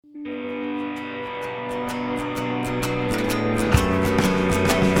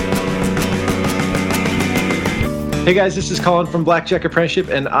Hey guys, this is Colin from Blackjack Apprenticeship,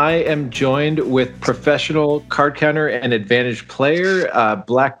 and I am joined with professional card counter and advantage player,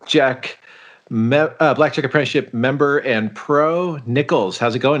 Blackjack Apprenticeship member and pro, Nichols.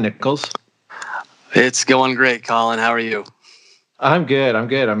 How's it going, Nichols? It's going great, Colin. How are you? I'm good.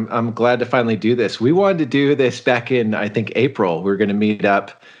 I'm glad to finally do this. We wanted to do this back in, I think, April. We were going to meet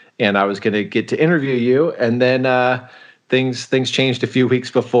up, and I was going to get to interview you, and then things changed a few weeks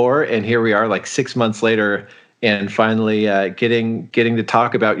before, and here we are, like 6 months later. And finally getting to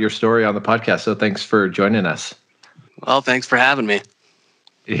talk about your story on the podcast. So thanks for joining us. Well, thanks for having me.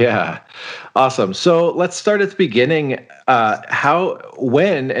 Yeah, awesome. So let's start at the beginning.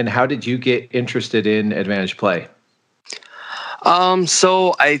 When and how did you get interested in advantage play?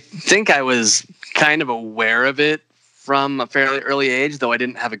 So I think I was kind of aware of it from a fairly early age, though I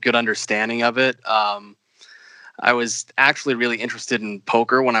didn't have a good understanding of it. I was actually really interested in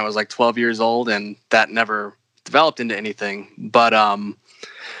poker when I was like 12 years old, and that never developed into anything. But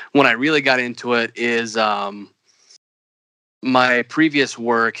when I really got into it is my previous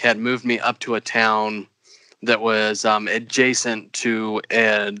work had moved me up to a town that was adjacent to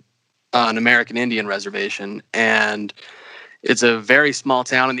an American Indian reservation. And it's a very small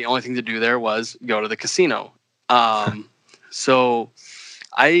town, and the only thing to do there was go to the casino. So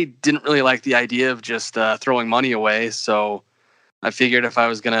I didn't really like the idea of just throwing money away. So I figured if I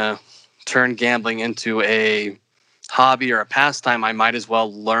was going to turn gambling into a hobby or a pastime, I might as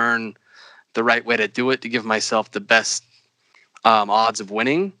well learn the right way to do it to give myself the best odds of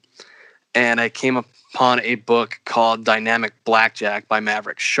winning. And I came upon a book called Dynamic Blackjack by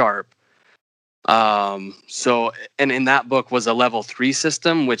Maverick Sharp. And in that book was a level 3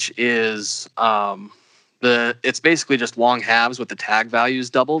 system, which is it's basically just long halves with the tag values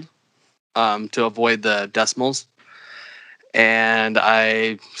doubled to avoid the decimals. And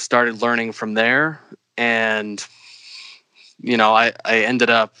I started learning from there. And, you know, I ended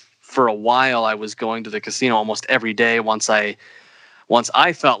up, for a while, I was going to the casino almost every day once I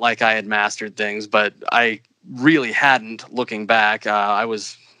felt like I had mastered things, but I really hadn't, looking back. I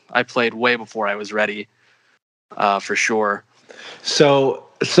played way before I was ready, for sure. So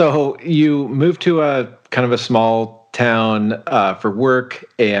you moved to a kind of a small town for work,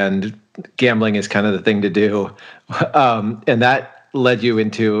 and gambling is kind of the thing to do. And that led you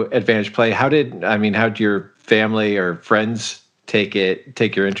into advantage play. How did your family or friends take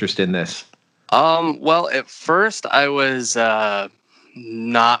your interest in this? Well, at first I was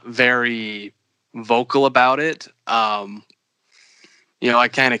not very vocal about it. I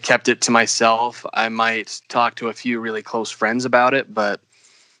kind of kept it to myself. I might talk to a few really close friends about it, but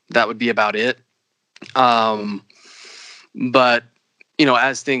that would be about it. But,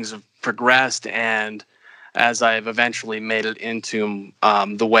 as things have progressed and as I've eventually made it into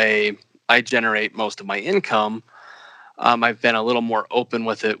the way I generate most of my income, I've been a little more open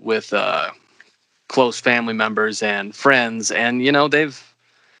with it with close family members and friends, and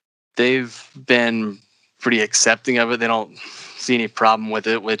they've been pretty accepting of it. They don't see any problem with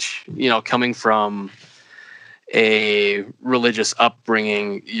it, which, coming from a religious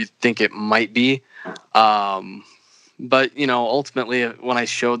upbringing, you'd think it might be. But, ultimately, when I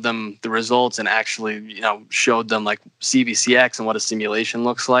showed them the results and actually, showed them like CVCX and what a simulation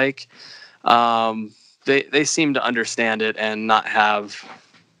looks like, they seem to understand it and not have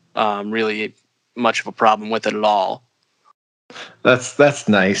really much of a problem with it at all. That's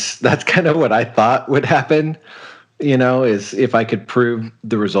nice. That's kind of what I thought would happen, is if I could prove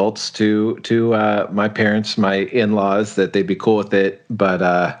the results to my parents, my in-laws, that they'd be cool with it.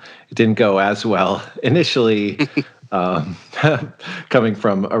 But it didn't go as well initially, coming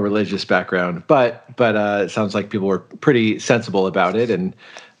from a religious background. But it sounds like people were pretty sensible about it, and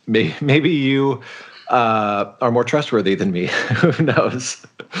maybe you are more trustworthy than me. Who knows?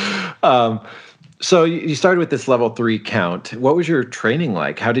 So you started with this level 3 count. What was your training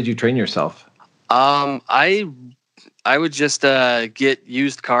like? How did you train yourself? I would just get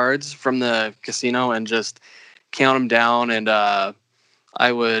used cards from the casino and just count them down, and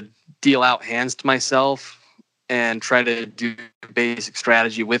I would deal out hands to myself and try to do basic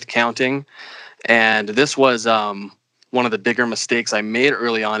strategy with counting. And this was one of the bigger mistakes I made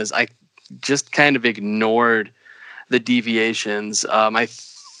early on, is I just kind of ignored the deviations. I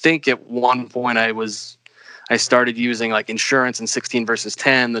think at one point I started using like insurance and 16 versus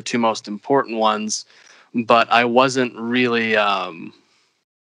 10, the two most important ones, but I wasn't really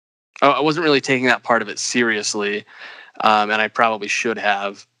taking that part of it seriously, and I probably should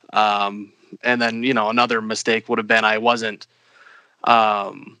have. And then, another mistake would have been I wasn't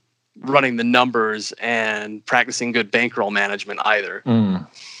running the numbers and practicing good bankroll management either.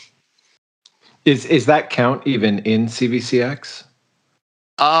 Is that count even in CVCX?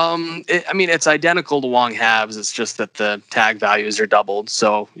 It's identical to Wong halves. It's just that the tag values are doubled,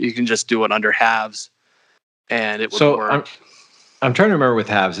 so you can just do it under halves, and it would work. I'm trying to remember with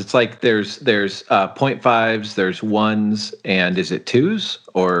halves. It's like there's 0.5s, there's ones, and is it twos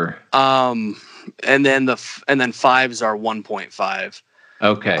or? And then fives are 1.5.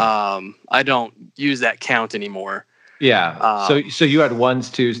 Okay. I don't use that count anymore. Yeah. So you had ones,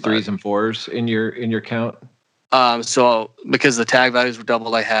 twos, threes, and fours in your count. So because the tag values were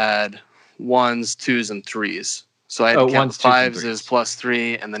doubled, I had ones, twos, and threes. So I had to count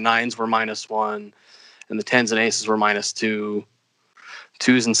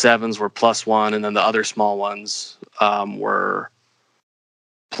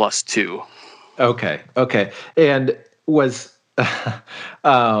Okay. And was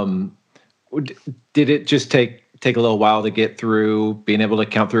did it just take a little while to get through being able to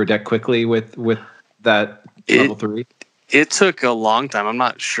count through a deck quickly with that level 3? It took a long time. I'm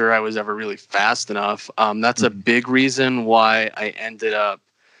not sure I was ever really fast enough. That's a big reason why I ended up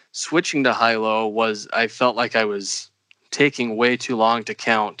switching to high-low. Was I felt like I was taking way too long to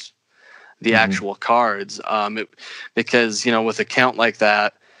count the actual cards. Because with a count like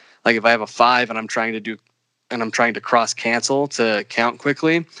that, like if I have a 5 and I'm trying to cross cancel to count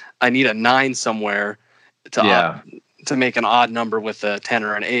quickly, I need a 9 somewhere to make an odd number with a 10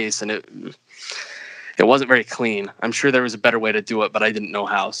 or an ace, and it wasn't very clean. I'm sure there was a better way to do it, but I didn't know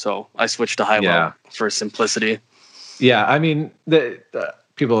how, so I switched to high-low for simplicity. Yeah, I mean,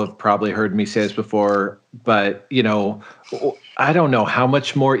 people have probably heard me say this before, but I don't know how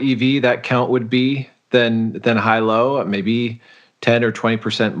much more EV that count would be than high-low. Maybe 10 or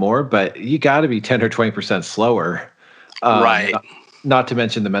 20% more, but you got to be 10 or 20% slower. Right. Not to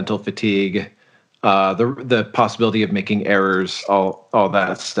mention the mental fatigue, the possibility of making errors, all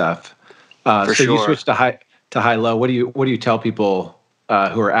that stuff. So sure. You switch to high-low. What do you tell people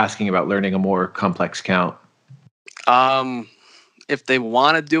who are asking about learning a more complex count? If they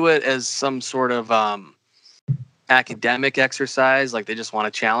want to do it as some sort of academic exercise, like they just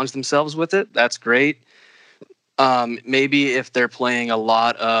want to challenge themselves with it, that's great. Maybe if they're playing a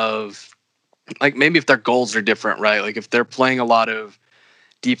lot of, maybe if their goals are different, right? Like if they're playing a lot of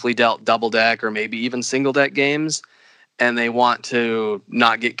deeply dealt double deck or maybe even single deck games, and they want to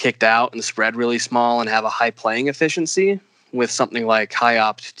not get kicked out and spread really small and have a high playing efficiency with something like high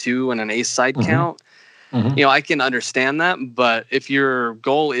opt 2 and an ace side count, I can understand that. But if your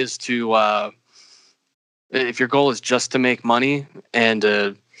goal is just to make money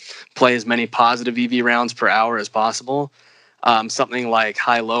and play as many positive EV rounds per hour as possible, something like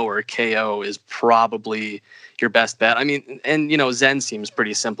high-low or KO is probably your best bet. I mean, and Zen seems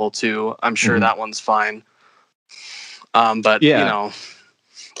pretty simple too. I'm sure that one's fine. But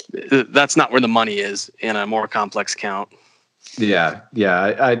that's not where the money is in a more complex count. Yeah,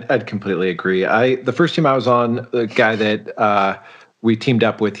 I'd completely agree. The first team I was on, the guy that we teamed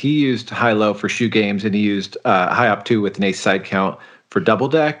up with, he used high-low for shoe games, and he used high op 2 with an ace side count for double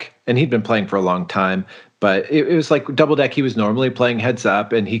deck, and he'd been playing for a long time. But it was like double deck, he was normally playing heads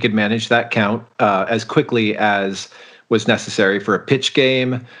up, and he could manage that count as quickly as was necessary for a pitch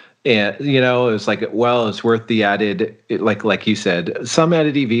game. And it was like, well, it's worth the added, like you said, some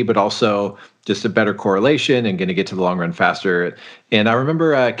added EV, but also just a better correlation and going to get to the long run faster. And I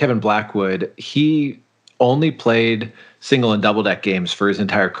remember Kevin Blackwood, he only played single and double deck games for his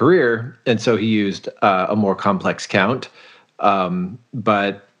entire career, and so he used a more complex count.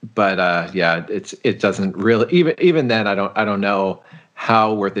 But it doesn't really, even then, I don't know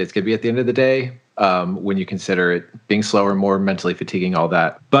how worth it's going to be at the end of the day. When you consider it being slower, more mentally fatiguing, all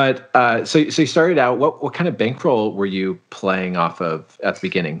that. But so you started out. What kind of bankroll were you playing off of at the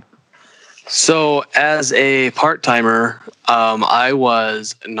beginning? So as a part-timer, I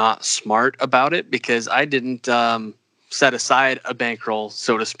was not smart about it because I didn't set aside a bankroll,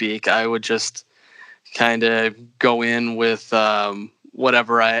 so to speak. I would just kind of go in with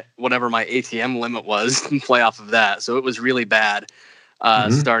whatever my ATM limit was and play off of that. So it was really bad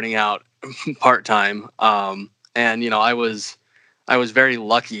starting out part-time. And I was very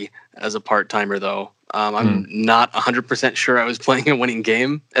lucky as a part-timer though. I'm not 100% sure I was playing a winning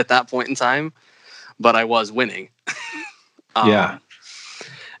game at that point in time, but I was winning. And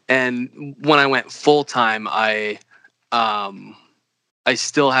when I went full-time, I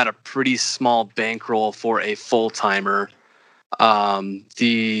still had a pretty small bankroll for a full-timer. And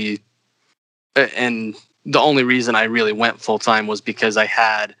the only reason I really went full-time was because I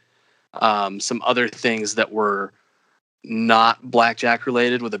had some other things that were not blackjack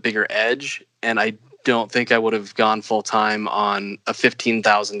related with a bigger edge, and I don't think I would have gone full time on a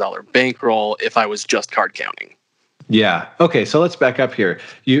 $15,000 bankroll if I was just card counting. Yeah. Okay. So let's back up here.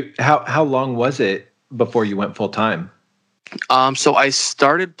 How long was it before you went full time? So I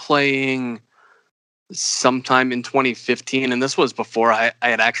started playing sometime in 2015, and this was before I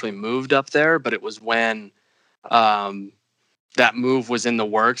had actually moved up there, but it was when that move was in the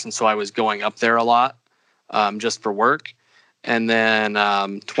works, and so I was going up there a lot just for work. And then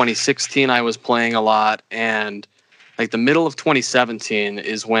 2016, I was playing a lot, and like the middle of 2017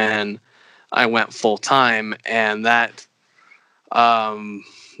 is when I went full time, and that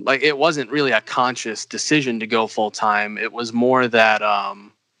like it wasn't really a conscious decision to go full time. It was more that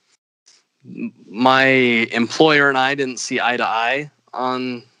my employer and I didn't see eye to eye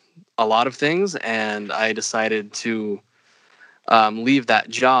on a lot of things, and I decided to leave that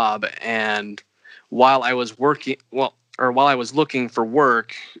job. And while I was while I was looking for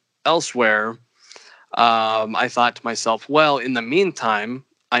work elsewhere, I thought to myself, well, in the meantime,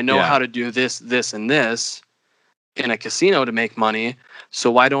 I know how to do this, this, and this in a casino to make money.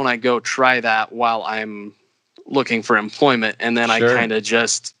 So why don't I go try that while I'm looking for employment? And then I kind of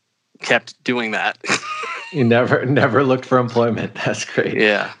just kept doing that. You never looked for employment. That's great.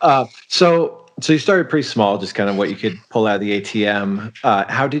 Yeah. So you started pretty small, just kind of what you could pull out of the ATM.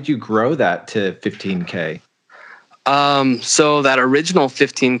 How did you grow that to 15K? So that original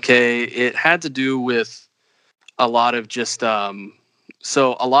 15K, it had to do with a lot of just,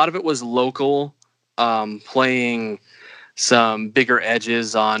 so a lot of it was local, playing some bigger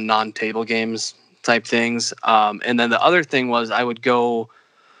edges on non-table games type things. And then the other thing was I would go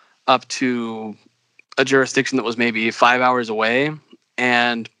up to a jurisdiction that was maybe 5 hours away,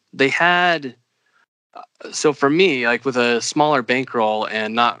 and they had, so for me, like with a smaller bankroll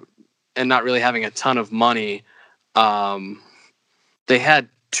and not really having a ton of money, they had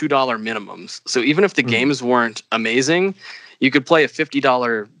 $2 minimums. So even if the games weren't amazing, you could play a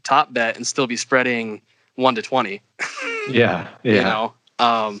 $50 top bet and still be spreading 1 to 20. Yeah. You know,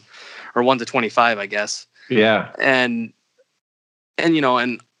 or 1 to 25, I guess. Yeah. And you know,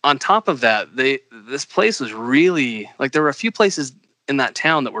 and on top of that, this place was really, like, there were a few places in that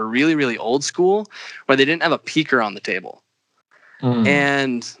town that were really, really old school where they didn't have a peeker on the table.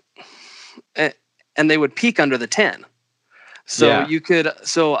 And they would peek under the 10. So you could,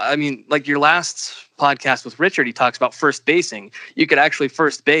 I mean, like your last podcast with Richard, he talks about first basing. You could actually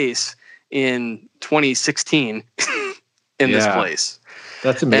first base in 2016 in this place.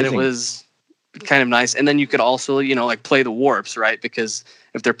 That's amazing. And it was kind of nice. And then you could also, you know, like play the warps, right? Because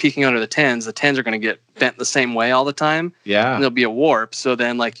if they're peeking under the 10s are going to get bent the same way all the time. Yeah. And there'll be a warp. So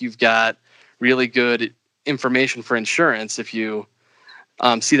then, like, you've got really good information for insurance if you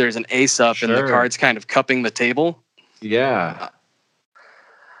see there's an ace up and the card's kind of cupping the table. Yeah.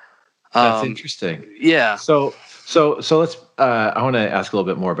 That's interesting. Yeah. So let's, I want to ask a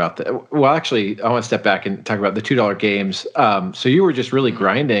little bit more about that. Well, actually, I want to step back and talk about the $2 games. So you were just really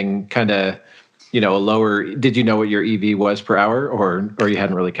grinding kind of, you know, a lower, did you know what your EV was per hour or you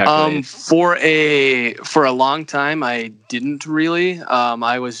hadn't really calculated? For a long time, I didn't really.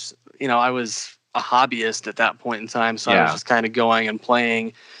 I was a hobbyist at that point in time. So I was just kind of going and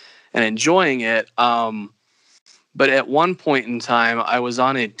playing and enjoying it. But at one point in time, I was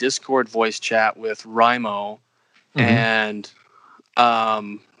on a Discord voice chat with Rimo, and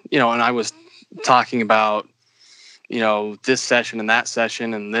you know, and I was talking about, you know, this session and that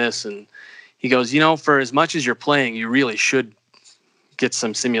session and this, and he goes, you know, for as much as you're playing, you really should get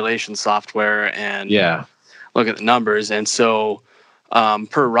some simulation software and look at the numbers. And so,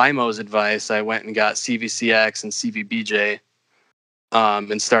 per Rimo's advice, I went and got CVCX and CVBJ,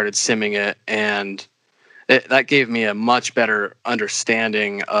 and started simming it, and that gave me a much better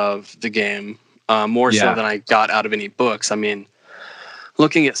understanding of the game, more so than I got out of any books. I mean,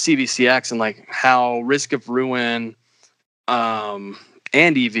 looking at CVCX and like how Risk of Ruin and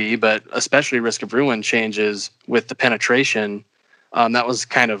EV, but especially Risk of Ruin changes with the penetration, that was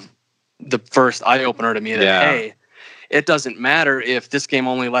kind of the first eye-opener to me that, hey, it doesn't matter if this game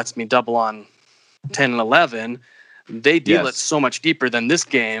only lets me double on 10 and 11. They deal it so much deeper than this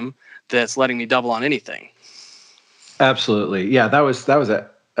game that's letting me double on anything. Absolutely. Yeah, that was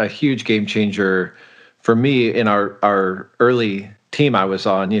a huge game changer for me in our early team I was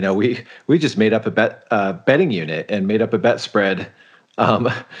on. You know, we just made up a betting unit and made up a bet spread,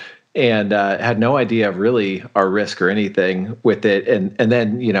 and had no idea of really our risk or anything with it. And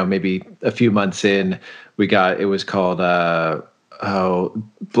then, you know, maybe a few months in, it was called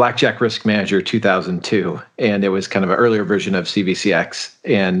Blackjack Risk Manager 2002, and it was kind of an earlier version of CVCX.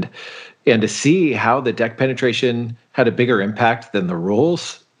 And to see how the deck penetration had a bigger impact than the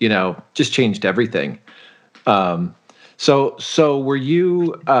rules, just changed everything. So were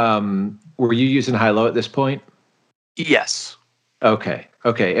you using high-low at this point? Yes. Okay.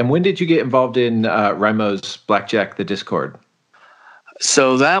 And when did you get involved in Rimo's Blackjack, the Discord?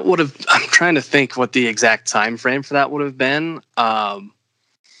 So that would have, I'm trying to think what the exact time frame for that would have been. I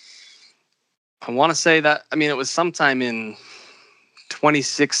want to say that, it was sometime in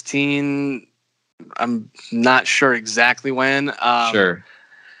 2016. I'm not sure exactly when. Sure.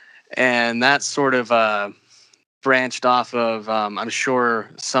 And that sort of branched off of, I'm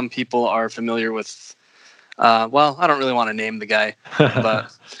sure some people are familiar with, I don't really want to name the guy,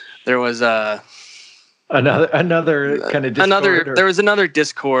 but there was another kind of Discord. There was another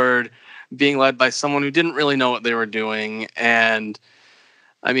Discord being led by someone who didn't really know what they were doing. And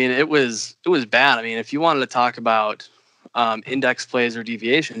it was bad. If you wanted to talk about index plays or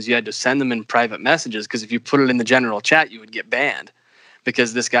deviations, you had to send them in private messages, because if you put it in the general chat, you would get banned,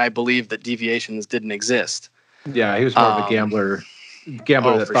 because this guy believed that deviations didn't exist. Yeah, he was more of a gambler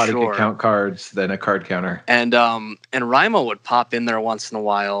that thought he could count cards than a card counter. And Rimo would pop in there once in a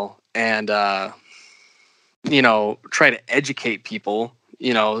while and try to educate people,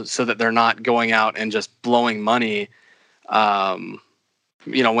 so that they're not going out and just blowing money, when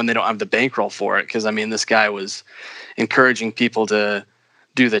they don't have the bankroll for it. Because this guy was encouraging people to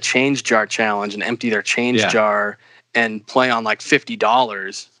do the change jar challenge and empty their change jar and play on like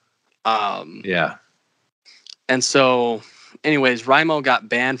 $50. And so, anyways, Rimo got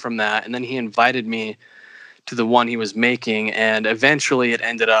banned from that, and then he invited me to the one he was making, and eventually it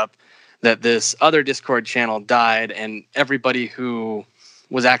ended up that this other Discord channel died, and everybody who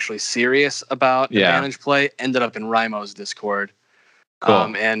was actually serious about advantage play ended up in Rimo's Discord.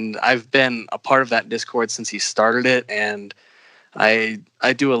 Cool. And I've been a part of that Discord since he started it, and I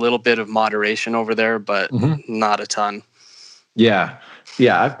do a little bit of moderation over there, but not a ton. Yeah,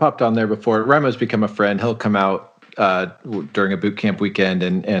 I've popped on there before. Rimo's become a friend. He'll come out during a boot camp weekend,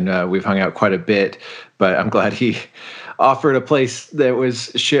 and we've hung out quite a bit. But I'm glad he offered a place that was,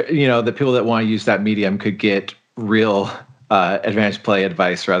 the people that want to use that medium could get real advanced play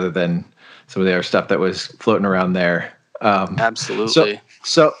advice rather than some of the other stuff that was floating around there. Absolutely.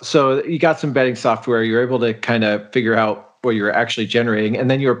 So you got some betting software. You're able to kind of figure out what you were actually generating, and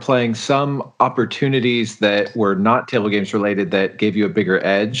then you were playing some opportunities that were not table games related that gave you a bigger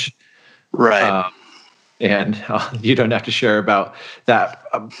edge. Right. And you don't have to share about that.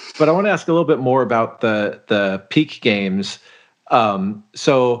 But I want to ask a little bit more about the peak games.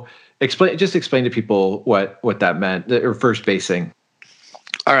 So explain to people what that meant, or first basing.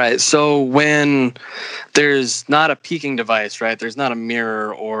 All right. So when there's not a peaking device, right? There's not a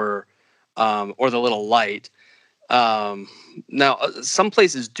mirror or the little light. Now, some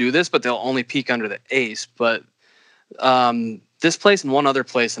places do this, but they'll only peek under the ace. But this place and one other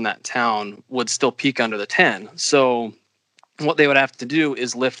place in that town would still peek under the 10. So what they would have to do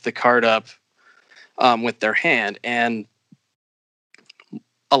is lift the card up with their hand. And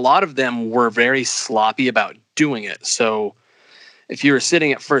a lot of them were very sloppy about doing it. So if you were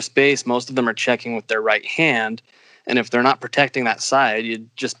sitting at first base, most of them are checking with their right hand. And if they're not protecting that side, you'd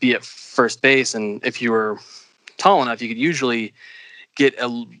just be at first base. And if you were tall enough, you could usually get a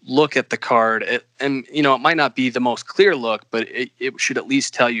look at the card. And it might not be the most clear look, but it should at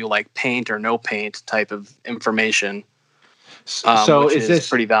least tell you like paint or no paint type of information. So which is this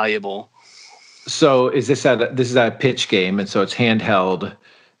pretty valuable? So is this this is a pitch game, and so it's handheld?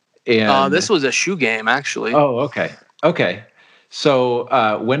 And this was a shoe game, actually. Oh, okay.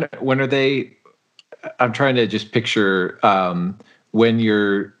 So when are they? I'm trying to just picture when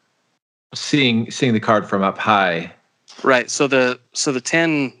you're seeing the card from up high. Right. So the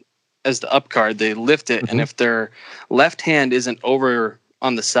 10 as the up card, they lift it, and if their left hand isn't over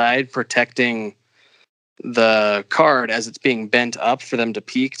on the side protecting the card as it's being bent up for them to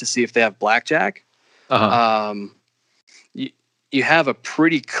peek to see if they have blackjack, you have a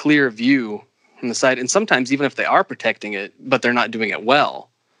pretty clear view from the side. And sometimes even if they are protecting it, but they're not doing it well.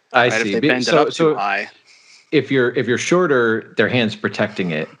 I see. If they bend it up too high. If you're shorter, their hand's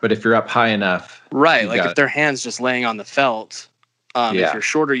protecting it. But if you're up high enough, right? Like if their hand's just laying on the felt, if you're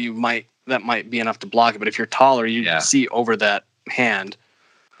shorter, that might be enough to block it. But if you're taller, you see over that hand.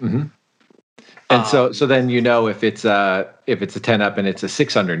 Mm-hmm. And so then if it's a 10 up and it's a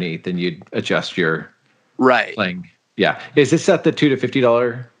 6 underneath, then you'd adjust your playing. Yeah. Is this at the $2 to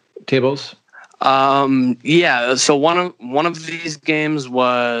 $50 tables? Yeah. So one of these games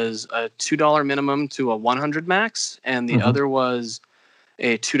was a $2 minimum to a 100 max, and the other was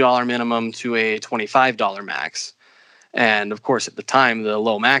a $2 minimum to a $25 max. And of course, at the time, the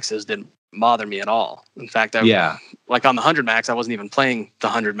low maxes didn't bother me at all. In fact, like on the 100 max, I wasn't even playing the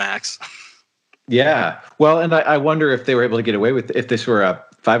 100 max. Yeah. Well, and I wonder if they were able to get away with, if this were a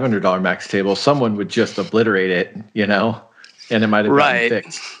 $500 max table, someone would just obliterate it, and it might have gotten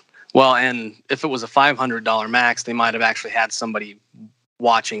fixed. Well, and if it was a $500 max, they might have actually had somebody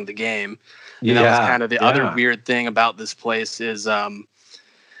watching the game. And that was kind of the other weird thing about this place is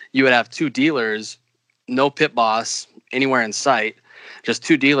you would have two dealers, no pit boss anywhere in sight, just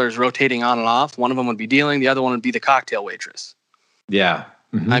two dealers rotating on and off. One of them would be dealing, the other one would be the cocktail waitress. Yeah.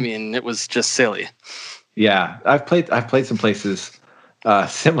 Mm-hmm. I mean, it was just silly. Yeah, I've played some places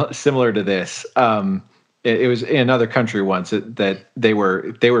similar to this. It was in another country once that they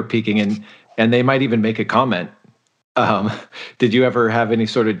were peaking, and they might even make a comment. Did you ever have any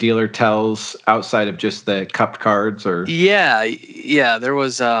sort of dealer tells outside of just the cupped cards? Or yeah, there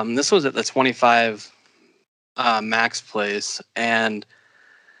was. This was at the 25 max place, and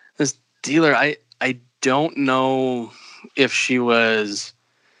this dealer, I don't know if she was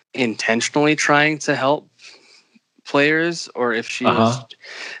intentionally trying to help players or if she was.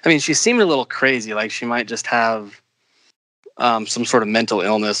 I mean, she seemed a little crazy, like she might just have some sort of mental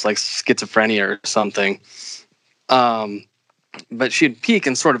illness like schizophrenia or something. But she'd peek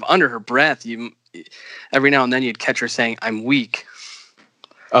and sort of under her breath, every now and then you'd catch her saying, "I'm weak."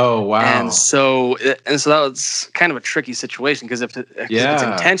 Oh, wow. And so that was kind of a tricky situation because if it's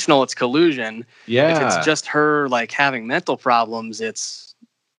intentional, it's collusion. Yeah. If it's just her like having mental problems, it's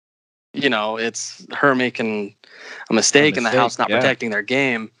her making a mistake in the house, not protecting their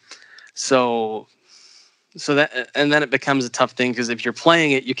game. So that, and then it becomes a tough thing because if you're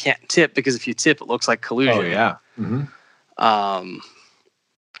playing it, you can't tip because if you tip, it looks like collusion. Oh yeah. Mm-hmm.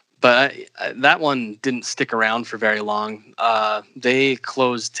 But that one didn't stick around for very long. They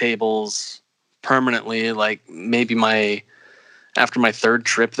closed tables permanently, like maybe after my third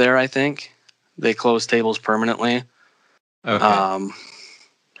trip there, I think. They closed tables permanently. Okay.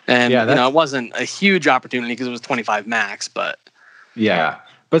 And it wasn't a huge opportunity because it was 25 max, but yeah.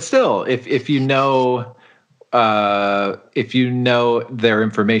 But still, if you know their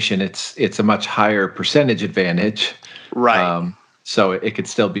information, it's a much higher percentage advantage. Right. So it could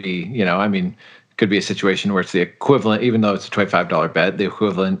still be, it could be a situation where it's the equivalent, even though it's a $25 bet, the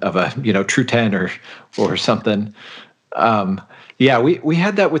equivalent of a, true 10 or something. We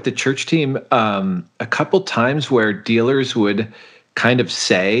had that with the church team a couple times where dealers would kind of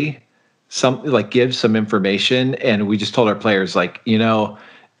say something, like give some information, and we just told our players, like, you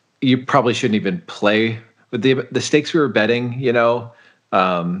probably shouldn't even play with the stakes we were betting. We had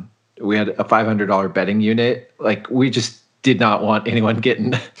a $500 betting unit. Like, we just did not want anyone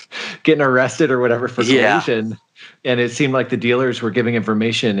getting arrested or whatever for collusion. And it seemed like the dealers were giving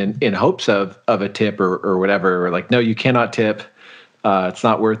information in hopes of a tip or whatever. Or like, no, you cannot tip. It's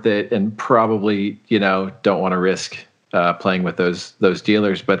not worth it. And probably, don't want to risk playing with those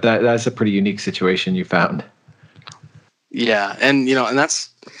dealers. But that's a pretty unique situation you found. Yeah. And, and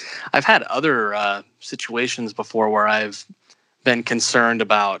I've had other situations before where I've been concerned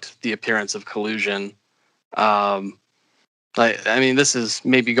about the appearance of collusion. This is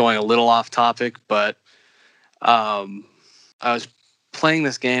maybe going a little off topic, but I was playing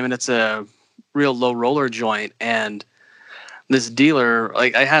this game and it's a real low roller joint, and this dealer,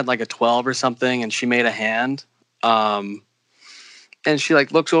 like I had like a 12 or something, and she made a hand, and she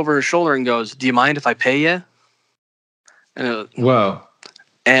like looks over her shoulder and goes, "Do you mind if I pay you?" Whoa.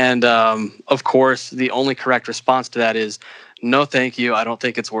 And of course, the only correct response to that is, "No, thank you. I don't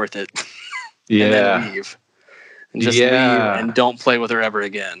think it's worth it." Yeah. And then leave. And just leave and don't play with her ever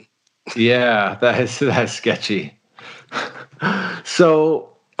again. Yeah, that's sketchy.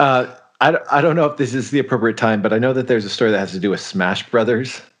 So I don't know if this is the appropriate time, but I know that there's a story that has to do with Smash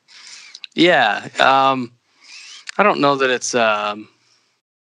Brothers. Yeah. I don't know that it's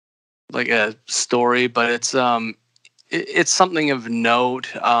like a story, but it's something of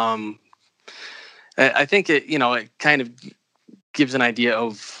note. I think it kind of gives an idea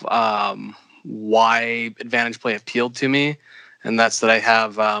of why advantage play appealed to me, and that's that I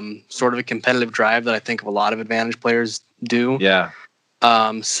have sort of a competitive drive that I think of a lot of advantage players do. Yeah.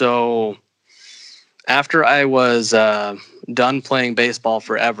 So after I was done playing baseball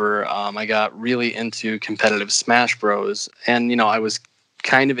forever, I got really into competitive Smash Bros. And, I was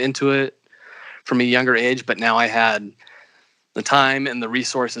kind of into it from a younger age, but now I had the time and the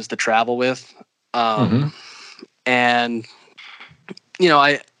resources to travel with. And,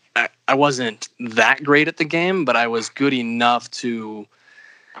 I wasn't that great at the game, but I was good enough to,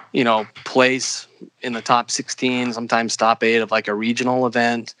 place in the top 16, sometimes top 8 of like a regional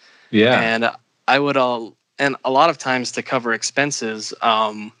event. Yeah. And I would and a lot of times to cover expenses,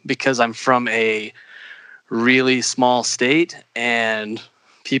 because I'm from a really small state and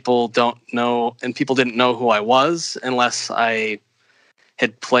people didn't know who I was unless I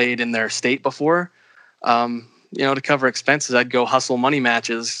had played in their state before. To cover expenses, I'd go hustle money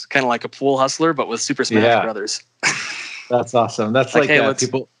matches, kind of like a pool hustler, but with Super Smash Brothers. That's awesome. That's like hey,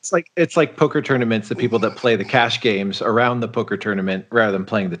 people. It's like poker tournaments. The people that play the cash games around the poker tournament rather than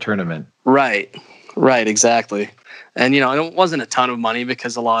playing the tournament. Right, exactly. And it wasn't a ton of money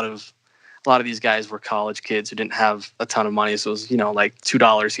because a lot of these guys were college kids who didn't have a ton of money. So it was like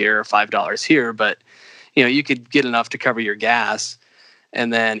 $2 here or $5 here, but you could get enough to cover your gas.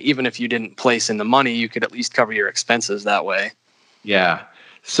 And then even if you didn't place in the money, you could at least cover your expenses that way. Yeah.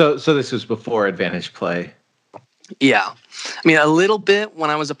 So this was before Advantage Play. Yeah. I mean, a little bit when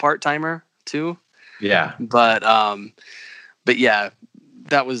I was a part-timer too. Yeah. But yeah,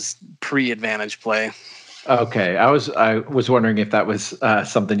 that was pre-Advantage Play. Okay. I was wondering if that was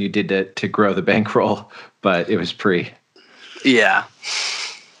something you did to grow the bankroll, but it was pre. Yeah.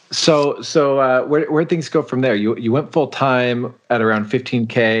 So where'd things go from there? You went full time at around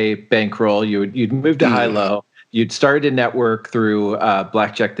 15K bankroll. You'd moved to high-low. You'd started a network through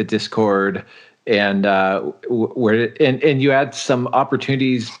Blackjack, the Discord, and you had some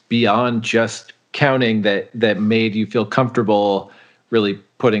opportunities beyond just counting that made you feel comfortable really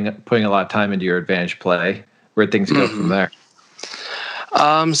putting a lot of time into your Advantage Play. Where'd things go from there?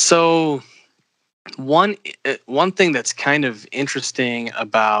 So one thing that's kind of interesting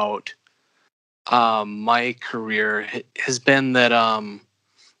about my career has been that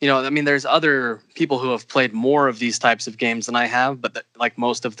there's other people who have played more of these types of games than I have, but like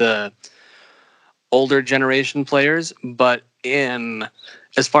most of the older generation players. But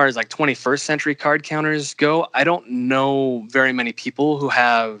as far as like 21st century card counters go, I don't know very many people who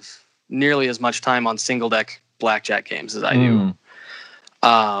have nearly as much time on single deck blackjack games as I do.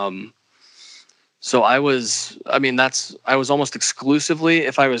 So I was almost exclusively,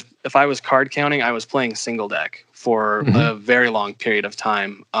 if I was card counting, I was playing single deck for a very long period of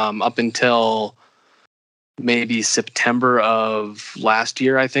time, up until maybe September of last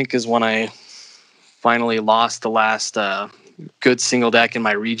year, I think, is when I finally lost the last good single deck in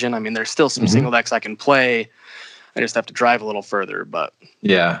my region. I mean, there's still some single decks I can play. I just have to drive a little further, but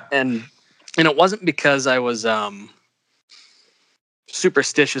yeah. And it wasn't because I was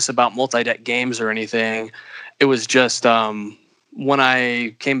superstitious about multi-deck games or anything. It was just when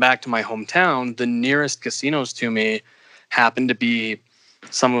I came back to my hometown, the nearest casinos to me happened to be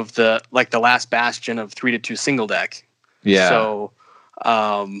some of the last bastion of 3-2 single deck. Yeah. So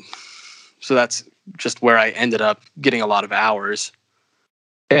that's just where I ended up getting a lot of hours.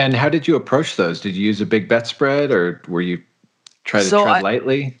 And how did you approach those? Did you use a big bet spread, or were you trying to tread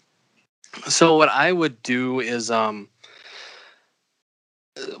lightly? So what I would do is, there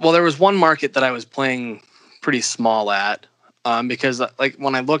was one market that I was playing pretty small at, because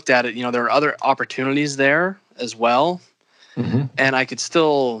when I looked at it, there were other opportunities there as well. And I could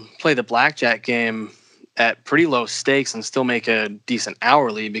still play the blackjack game at pretty low stakes and still make a decent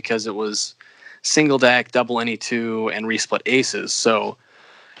hourly because it was single deck, double any2, and resplit aces. So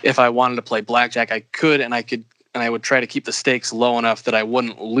if I wanted to play blackjack, I could, and I would try to keep the stakes low enough that I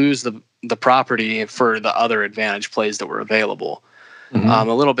wouldn't lose the property for the other advantage plays that were available. A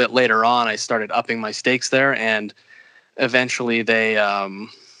little bit later on, I started upping my stakes there, and eventually they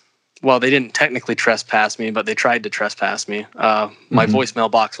didn't technically trespass me, but they tried to trespass me. My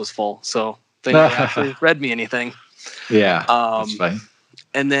voicemail box was full, so they never actually read me anything. Yeah, that's fine.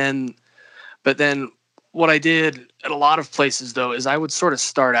 But then what I did at a lot of places, though, is I would sort of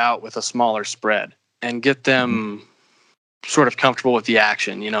start out with a smaller spread and get them sort of comfortable with the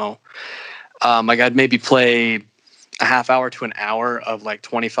action, I'd maybe play a half hour to an hour of like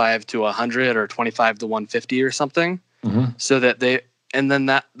 25 to 100 or 25 to 150 or something, so that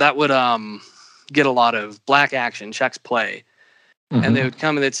that would get a lot of black action, checks play. And they would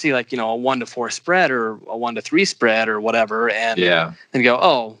come and they'd see like, a 1-4 spread or a 1-3 spread or whatever. And go,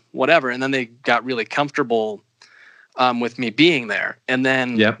 oh, whatever. And then they got really comfortable with me being there. And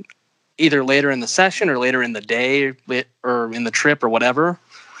then either later in the session or later in the day or in the trip or whatever,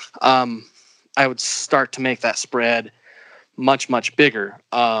 I would start to make that spread much, much bigger.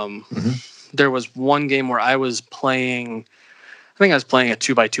 There was one game where I was playing, I think I was playing a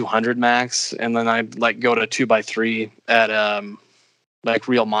 2x200 max. And then I'd go to 2x3 at,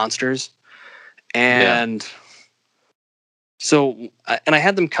 real monsters. And so, and I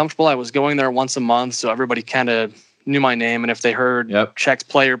had them comfortable. I was going there once a month, so everybody kind of knew my name. And if they heard checks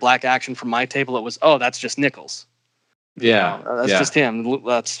play or black action from my table, it was, oh, that's just Nichols. That's just him.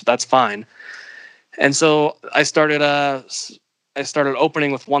 That's fine. And so I started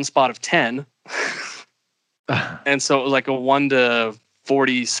opening with one spot of 10. And so it was like a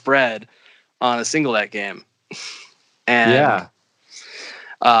 1-40 spread on a single deck game. And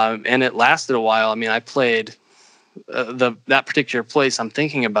and it lasted a while. I mean, I played that particular place I'm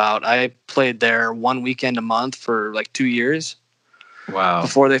thinking about. I played there one weekend a month for like 2 years. Wow.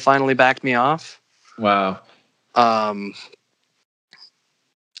 Before they finally backed me off. Wow. And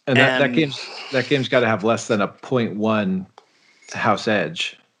that game's got to have less than a 0.1 house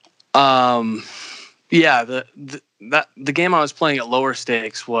edge. Yeah, the game I was playing at lower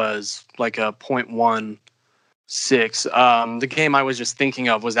stakes was like a 0.16. The game I was just thinking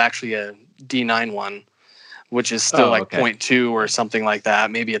of was actually a D9 one, which is still 0.2 or something like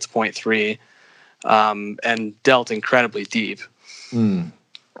that. Maybe it's 0.3, and dealt incredibly deep.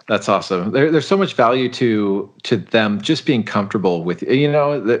 That's awesome. There's so much value to them just being comfortable with,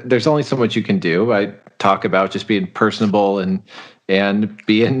 there's only so much you can do. I talk about just being personable and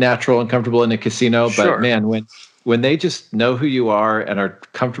being natural and comfortable in a casino. Sure. But man, when they just know who you are and are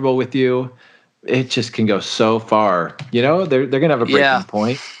comfortable with you, it just can go so far. They're going to have a breaking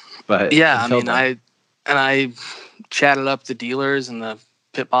point. But yeah, I mean, I chatted up the dealers and the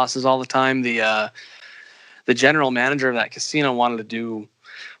pit bosses all the time. The general manager of that casino wanted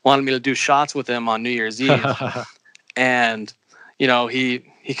me to do shots with him on New Year's Eve. And, he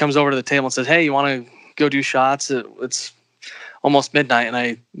comes over to the table and says, "Hey, you want to go do shots? It's almost midnight." And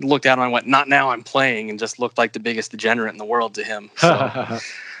I looked at him and I went, "Not now, I'm playing," and just looked like the biggest degenerate in the world to him. So,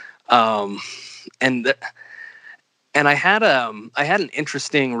 and I had an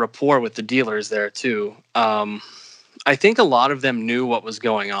interesting rapport with the dealers there too. I think a lot of them knew what was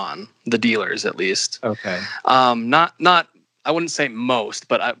going on, the dealers at least. Okay. Not I wouldn't say most,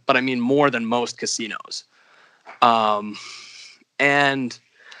 but I mean more than most casinos. And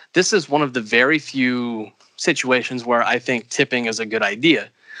this is one of the very few situations where I think tipping is a good idea.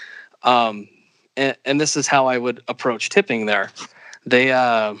 And this is how I would approach tipping there.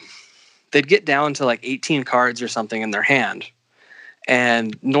 They'd get down to like 18 cards or something in their hand.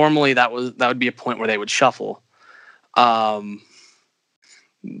 And normally that would be a point where they would shuffle. But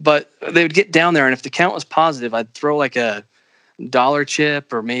they would get down there, and if the count was positive, I'd throw like a $1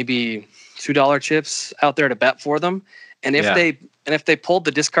 chip or maybe $2 chips out there to bet for them. And if they pulled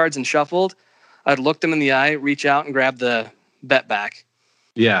the discards and shuffled, I'd look them in the eye, reach out and grab the bet back.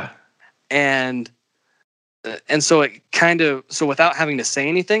 Yeah. And so so without having to say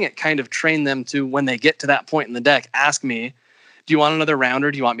anything, it kind of trained them to, when they get to that point in the deck, ask me, "Do you want another round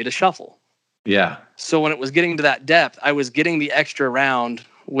or do you want me to shuffle?" Yeah. So when it was getting to that depth, I was getting the extra round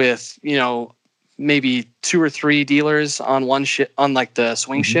with, maybe 2 or 3 dealers on on like the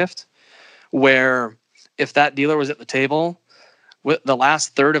swing shift, where if that dealer was at the table with the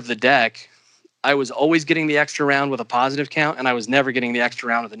last third of the deck, I was always getting the extra round with a positive count, and I was never getting the extra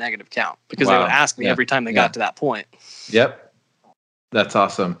round with a negative count, because they would ask me every time they got to that point. Yep. That's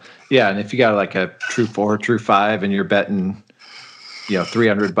awesome. Yeah. And if you got like a true 4, true 5, and you're betting,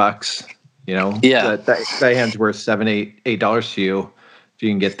 $300, that hand's worth $7-8 to you. If you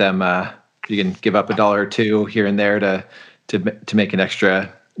can get them, you can give up $1 or $2 here and there to make an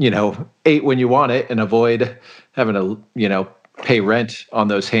extra, 8 when you want it, and avoid having to, pay rent on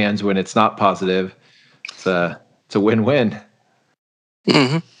those hands when it's not positive. It's a win-win.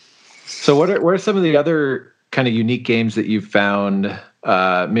 Mm-hmm. So what are some of the other kind of unique games that you've found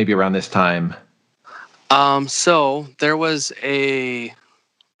maybe around this time? So there was a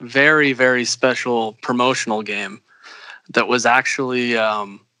very, very special promotional game that was actually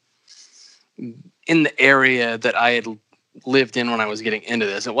in the area that I had lived in when I was getting into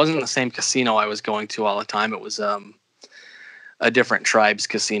this. It wasn't the same casino I was going to all the time. It was a different tribe's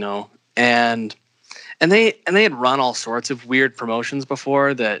casino, and they had run all sorts of weird promotions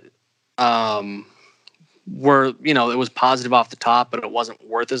before that were, it was positive off the top, but it wasn't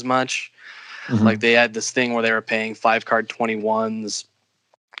worth as much. Mm-hmm. Like they had this thing where they were paying 5-card 21s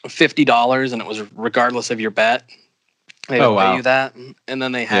 $50, and it was regardless of your bet. They would pay you that, and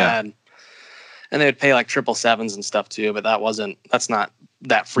then they had, and they would pay like 777s and stuff too. But that's not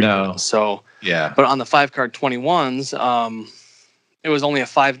that frequent. No. So yeah. But on the 5-card 21s, it was only a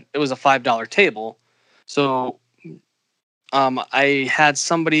 $5 table. So I had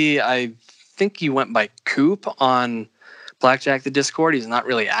somebody, I think he went by Coop on Blackjack the Discord. He's not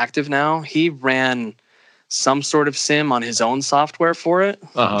really active now. He ran some sort of sim on his own software for it,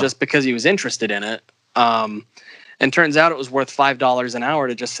 just because he was interested in it. And turns out it was worth $5 an hour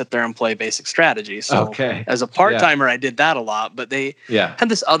to just sit there and play basic strategy. So as a part-timer, I did that a lot. But they had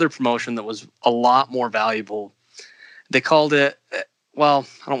this other promotion that was a lot more valuable. They called it, well,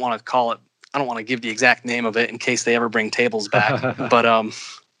 I don't want to call it I don't want to give the exact name of it in case they ever bring tables back, but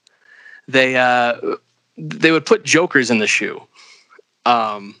they would put jokers in the shoe.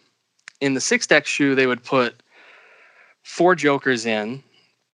 In the 6-deck shoe, they would put 4 jokers in,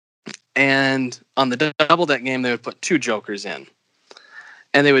 and on the double deck game, they would put 2 jokers in.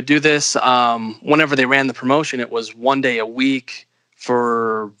 And they would do this whenever they ran the promotion. It was 1 day a week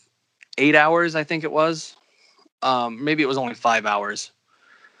for 8 hours, I think it was. Maybe it was only 5 hours.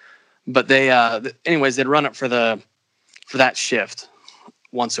 But anyways, they'd run it for that shift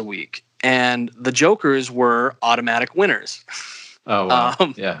once a week. And the jokers were automatic winners. Oh,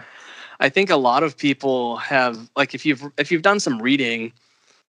 wow. Yeah. I think a lot of people have, like, if you've done some reading,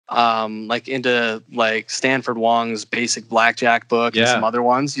 like into like Stanford Wong's basic blackjack book and some other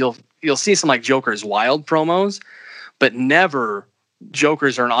ones, you'll see some like Joker's Wild promos, but never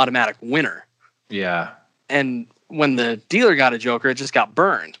jokers are an automatic winner. Yeah. And when the dealer got a joker, it just got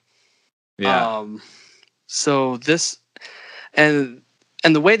burned. Yeah. So this and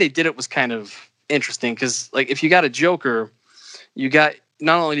the way they did it was kind of interesting, because like if you got a joker, you got,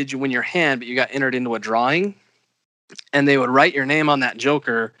 not only did you win your hand, but you got entered into a drawing, and they would write your name on that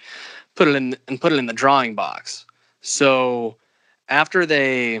joker, put it in the drawing box. So after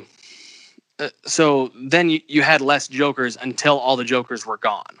then you had less jokers until all the jokers were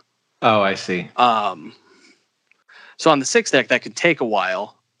gone. Oh, I see. So on the 6-deck, that could take a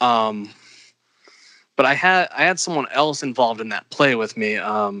while. But I had someone else involved in that play with me.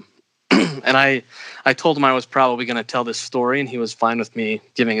 And I told him I was probably going to tell this story, and he was fine with me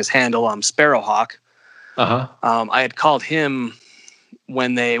giving his handle, Sparrowhawk. Uh-huh. I had called him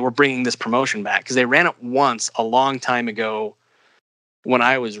when they were bringing this promotion back, because they ran it once a long time ago when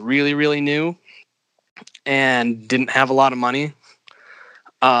I was really, really new and didn't have a lot of money.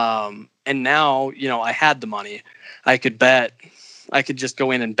 And now, I had the money. I could just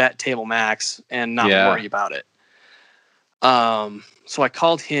go in and bet table max and not worry about it. So I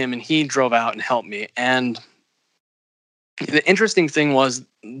called him, and he drove out and helped me. And the interesting thing was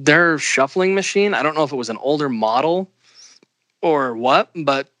their shuffling machine, I don't know if it was an older model or what,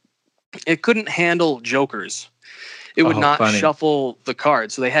 but it couldn't handle jokers. It would not shuffle the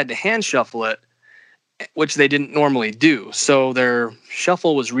cards. So they had to hand shuffle it, which they didn't normally do. So their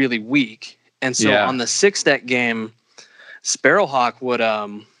shuffle was really weak. And so on the 6-deck game, Sparrowhawk would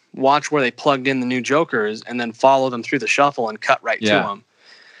watch where they plugged in the new jokers and then follow them through the shuffle and cut right to them.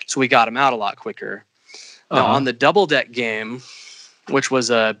 So we got them out a lot quicker. Now, on the double deck game, which was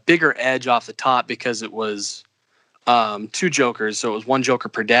a bigger edge off the top because it was 2 jokers, so it was 1 joker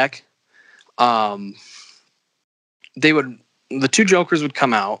per deck. The 2 jokers would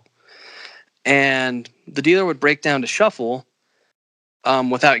come out, and the dealer would break down to shuffle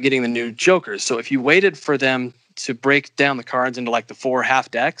without getting the new jokers. So if you waited for them to break down the cards into like the 4 half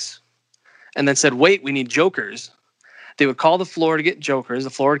decks, and then said, "Wait, we need jokers," they would call the floor to get jokers. The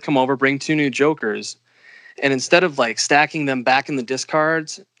floor would come over, bring 2 new jokers. And instead of like stacking them back in the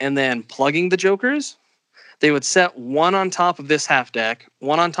discards and then plugging the jokers, they would set 1 on top of this half deck,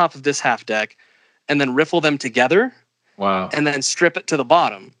 1 on top of this half deck, and then riffle them together. Wow. And then strip it to the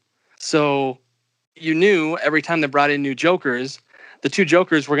bottom. So you knew every time they brought in new jokers, the 2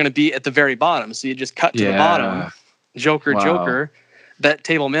 jokers were going to be at the very bottom. So you just cut to the bottom, joker, bet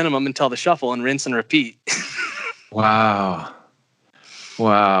table minimum until the shuffle, and rinse and repeat. Wow.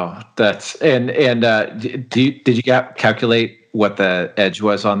 That's did you calculate what the edge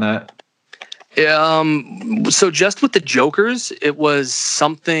was on that? So just with the jokers, it was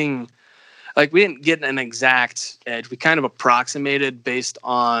something like, we didn't get an exact edge. We kind of approximated based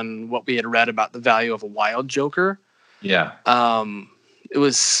on what we had read about the value of a wild joker. Yeah. It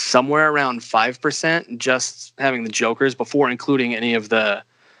was somewhere around 5% just having the jokers before including any of the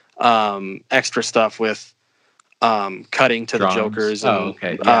extra stuff with cutting to the jokers and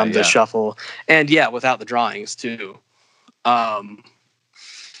the shuffle, and without the drawings too. And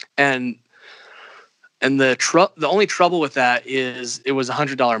the only trouble with that is it was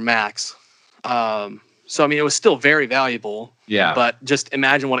 $100 max. So I mean, it was still very valuable. Yeah. But just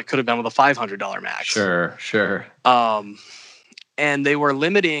imagine what it could have been with a $500 max. Sure. And they were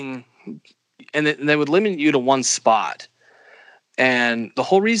limiting, and they would limit you to 1 spot. And the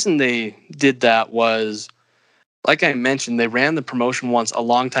whole reason they did that was, like I mentioned, they ran the promotion once a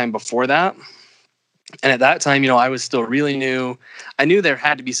long time before that. And at that time, I was still really new. I knew there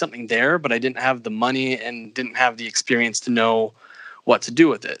had to be something there, but I didn't have the money and didn't have the experience to know what to do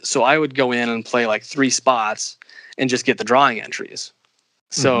with it. So I would go in and play like 3 spots and just get the drawing entries.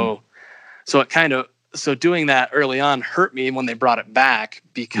 So doing that early on hurt me when they brought it back,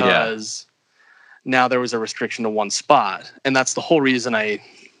 because now there was a restriction to 1 spot. And that's the whole reason I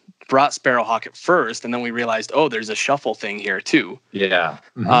brought Sparrowhawk at first, and then we realized, oh, there's a shuffle thing here too. Yeah.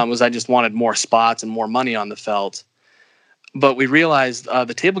 Mm-hmm. Was I just wanted more spots and more money on the felt. But we realized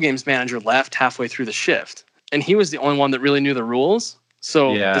the table games manager left halfway through the shift, and he was the only one that really knew the rules.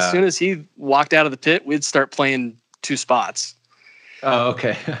 So as soon as he walked out of the pit, we'd start playing 2 spots. Oh,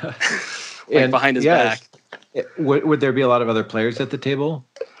 okay. And behind his back. Would there be a lot of other players at the table?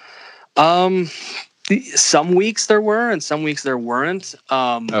 Some weeks there were, and some weeks there weren't.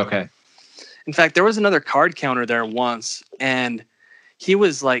 Okay. In fact, there was another card counter there once, and he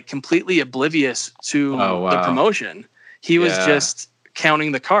was like completely oblivious to the promotion. He was just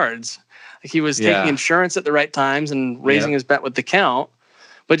counting the cards. Like, he was taking insurance at the right times and raising his bet with the count,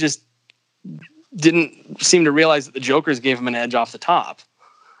 but just didn't seem to realize that the jokers gave him an edge off the top.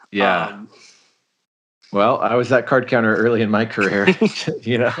 Yeah. Well, I was that card counter early in my career,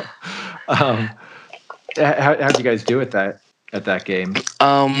 you know. How'd you guys do at that game?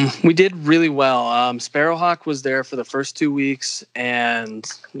 We did really well. Sparrowhawk was there for the first 2 weeks, and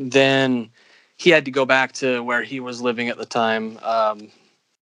then he had to go back to where he was living at the time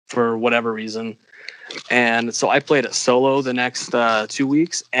for whatever reason. And so I played it solo the next 2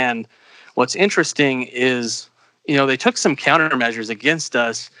 weeks. And what's interesting is, you know, they took some countermeasures against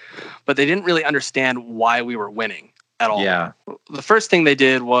us, but they didn't really understand why we were winning at all. Yeah. The first thing they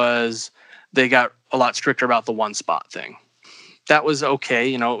did was they got a lot stricter about the 1 spot thing. That was okay.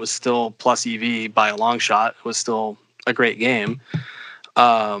 You know, it was still plus EV by a long shot. It was still a great game.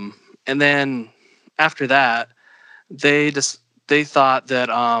 And then after that, they thought that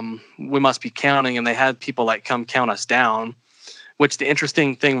we must be counting, and they had people like come count us down, which the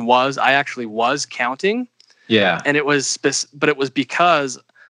interesting thing was I actually was counting. Yeah. And it was because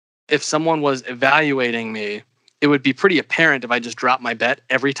if someone was evaluating me, it would be pretty apparent if I just dropped my bet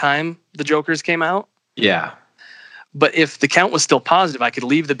every time the jokers came out. Yeah. But if the count was still positive, I could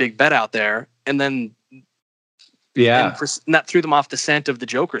leave the big bet out there, and then and that threw them off the scent of the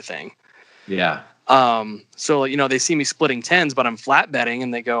joker thing. Yeah. So, you know, they see me splitting 10s, but I'm flat betting,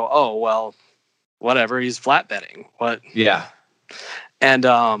 and they go, oh, well, whatever, he's flat betting. What? Yeah. And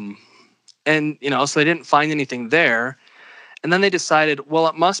you know, so they didn't find anything there. And then they decided, well,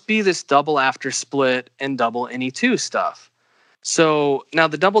 it must be this double after split and double any 2 stuff. So now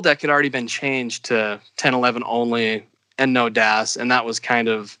the double deck had already been changed to 10-11 only and no DAS, and that was kind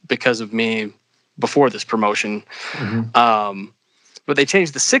of because of me before this promotion. Mm-hmm. But they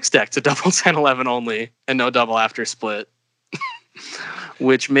changed the 6 deck to double 10-11 only and no double after split,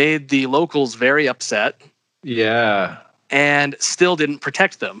 which made the locals very upset. Yeah. And still didn't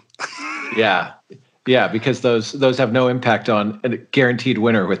protect them. Yeah. Yeah, because those have no impact on a guaranteed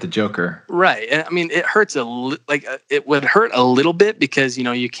winner with the joker. Right. And I mean, it hurts it would hurt a little bit because, you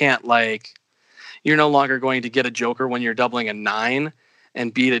know, you can't you're no longer going to get a joker when you're doubling a 9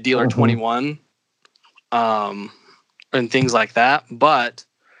 and beat a dealer 21 and things like that. But,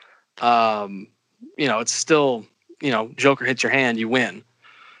 you know, it's still, you know, joker hits your hand, you win.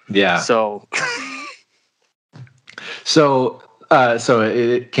 Yeah. So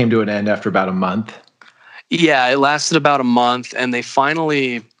it came to an end after about a month. Yeah, it lasted about a month, and they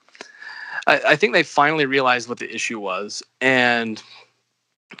finally, I think they finally realized what the issue was. And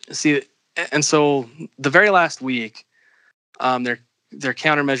so the very last week, their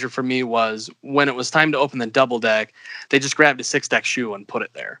countermeasure for me was when it was time to open the double deck, they just grabbed a 6-deck shoe and put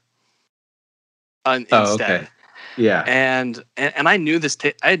it there instead. Okay. Yeah. And I knew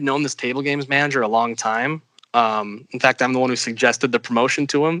I had known this table games manager a long time. In fact, I'm the one who suggested the promotion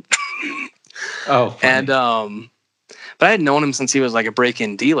to him. Oh, funny. And but I had known him since he was like a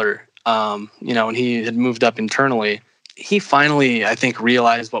break-in dealer, you know, and he had moved up internally. He finally, I think,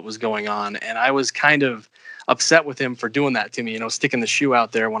 realized what was going on, and I was kind of upset with him for doing that to me, you know, sticking the shoe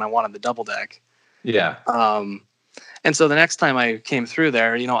out there when I wanted the double deck. Yeah. And so the next time I came through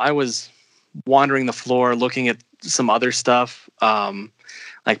there, you know, I was wandering the floor looking at some other stuff,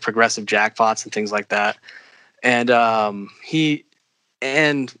 like progressive jackpots and things like that. And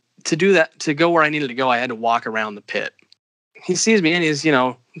to do that, to go where I needed to go, I had to walk around the pit. He sees me and he's, you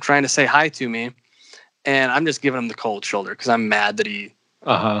know, trying to say hi to me. And I'm just giving him the cold shoulder because I'm mad that he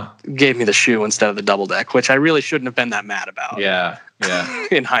gave me the shoe instead of the double deck, which I really shouldn't have been that mad about. Yeah. Yeah.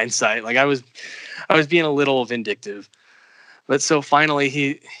 In hindsight, like I was being a little vindictive. But so finally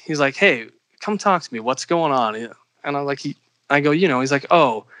he's like, hey, come talk to me. What's going on? And I'm like, I go, you know, he's like,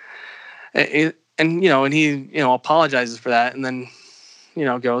 oh, and you know, and he, you know, apologizes for that. And then, you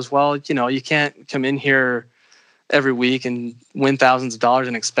know, goes, well, you know, you can't come in here every week and win thousands of dollars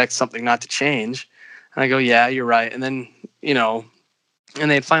and expect something not to change. And I go, yeah, you're right. And then, you know, and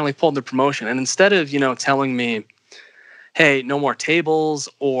they finally pulled the promotion. And instead of, you know, telling me, hey, no more tables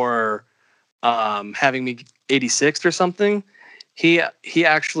or having me 86th or something. He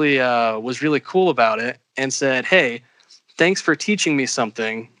actually was really cool about it and said, hey, thanks for teaching me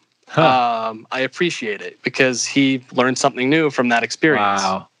something. I appreciate it, because he learned something new from that experience.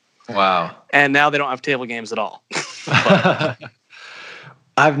 Wow. And now they don't have table games at all.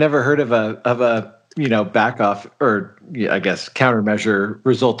 I've never heard of a back off, or I guess countermeasure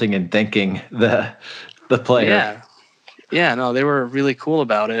resulting in thanking the player. Yeah, no, they were really cool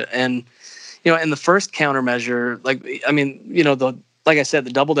about it. And in the first countermeasure, like I said,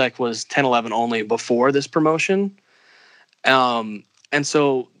 the double deck was 10-11 only before this promotion. And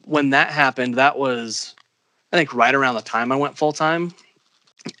so when that happened, that was, I think, right around the time I went full time.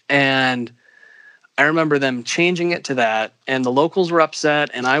 And I remember them changing it to that, and the locals were upset,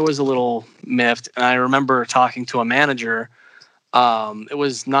 and I was a little miffed. And I remember talking to a manager. It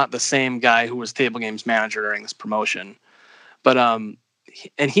was not the same guy who was table games manager during this promotion, but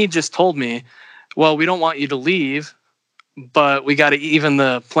and he just told me, well, we don't want you to leave, but we got to even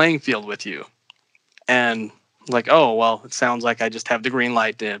the playing field with you. And like, oh, well, it sounds like I just have the green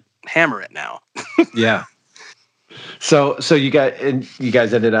light to hammer it now. Yeah. So you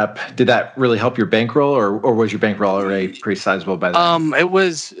guys ended up, did that really help your bankroll, or was your bankroll already pretty sizable by then? It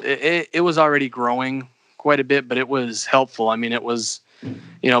was already growing quite a bit, but it was helpful. I mean, it was,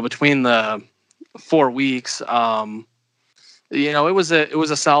 between the 4 weeks, it was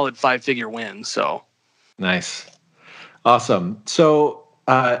a solid 5-figure win. So nice. Awesome. So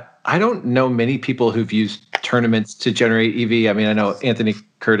I don't know many people who've used tournaments to generate EV. I mean, I know Anthony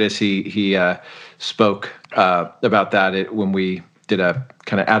Curtis, he spoke about that when we did a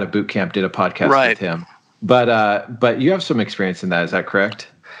kind of out of boot camp, did a podcast with him. But you have some experience in that. Is that correct?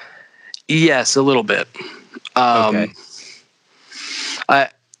 Yes, a little bit. Okay. I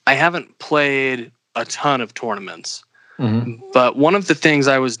haven't played a ton of tournaments, mm-hmm. but one of the things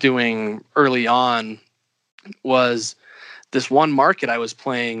I was doing early on was this one market I was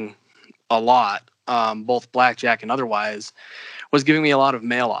playing a lot, both blackjack and otherwise, was giving me a lot of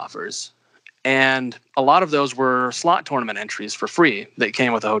mail offers. And a lot of those were slot tournament entries for free that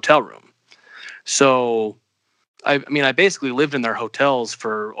came with a hotel room. So, I basically lived in their hotels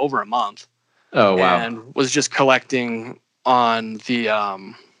for over a month. Oh, wow. And was just collecting on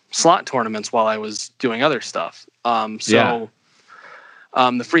the slot tournaments while I was doing other stuff. The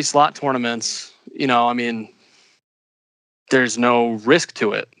free slot tournaments, there's no risk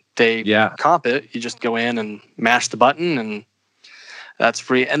to it. They comp it. You just go in and mash the button, and that's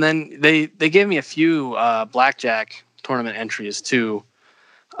free. And then they gave me a few blackjack tournament entries too.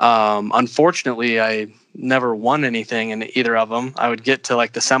 Unfortunately, I never won anything in either of them. I would get to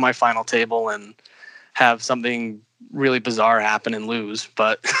like the semifinal table and have something really bizarre happen and lose.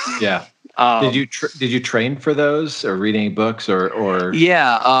 But yeah. Did you train for those, or read any books, or?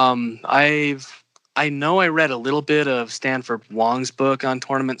 Yeah. I know I read a little bit of Stanford Wong's book on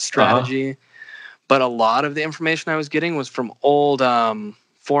tournament strategy, but a lot of the information I was getting was from old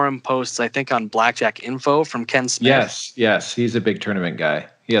forum posts, I think on Blackjack Info from Ken Smith. Yes. He's a big tournament guy.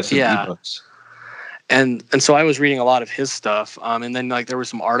 He has some ebooks. And so I was reading a lot of his stuff. And then there were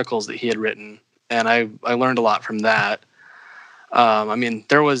some articles that he had written, and I learned a lot from that.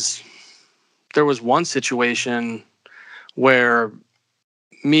 There was one situation where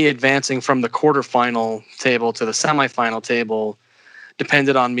me advancing from the quarterfinal table to the semifinal table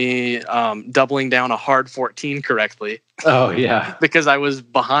depended on me doubling down a hard 14 correctly. Oh, yeah. Because I was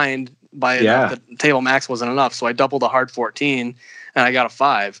behind by enough that table max wasn't enough. So I doubled a hard 14 and I got a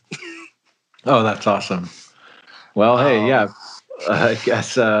 5. Oh, that's awesome. Well, hey, yeah. I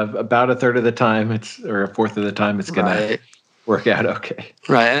guess about a third of the time or a fourth of the time it's going to work out okay.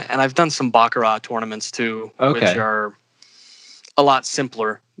 Right. And I've done some Baccarat tournaments too, which are a lot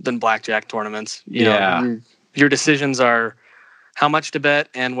simpler than blackjack tournaments. You know, your decisions are how much to bet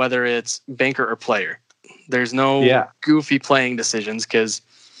and whether it's banker or player. There's no goofy playing decisions because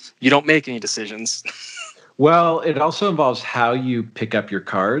you don't make any decisions. Well, it also involves how you pick up your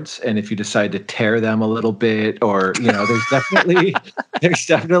cards, and if you decide to tear them a little bit, or there's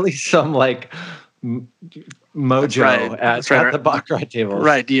definitely some like mojo at the baccarat tables.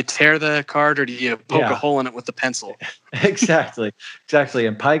 Right. Do you tear the card or do you poke a hole in it with the pencil? Exactly.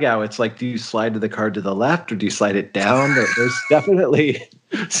 In Pai-Gow, it's like, do you slide the card to the left or do you slide it down? There's definitely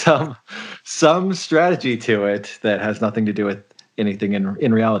some strategy to it that has nothing to do with anything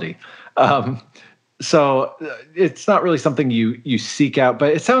in reality. So it's not really something you seek out,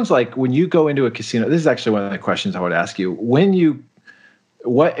 but it sounds like when you go into a casino, this is actually one of the questions I would ask you.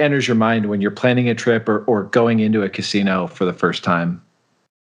 What enters your mind when you're planning a trip or going into a casino for the first time?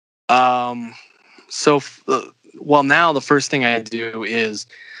 So now the first thing I do is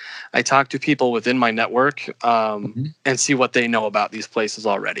I talk to people within my network and see what they know about these places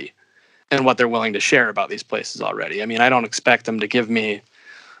already and what they're willing to share about these places already. I mean, I don't expect them to give me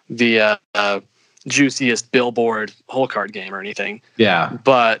the juiciest billboard hole card game or anything. Yeah.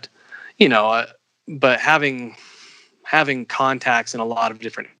 But, but having contacts in a lot of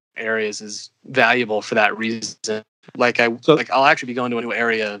different areas is valuable for that reason. I'll actually be going to a new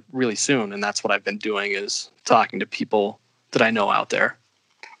area really soon, and that's what I've been doing is talking to people that I know out there.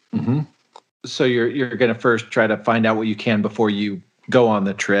 Mm-hmm. So you're going to first try to find out what you can before you go on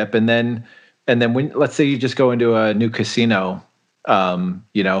the trip, and then when, let's say you just go into a new casino, I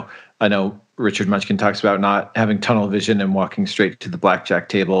know Richard Munchkin talks about not having tunnel vision and walking straight to the blackjack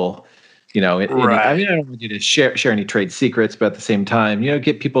table. Right. I don't want you to share any trade secrets, but at the same time,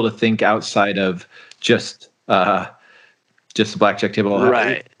 get people to think outside of just the blackjack table.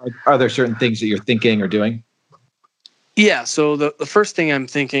 Right. Are there certain things that you're thinking or doing? Yeah. So the first thing I'm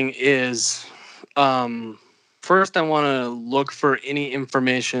thinking is, first I want to look for any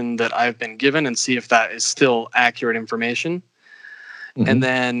information that I've been given and see if that is still accurate information. Mm-hmm. And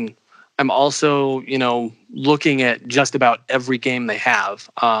then I'm also, looking at just about every game they have,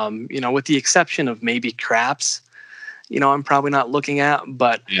 with the exception of maybe craps, I'm probably not looking at,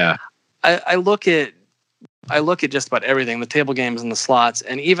 but yeah, I look at just about everything, the table games and the slots.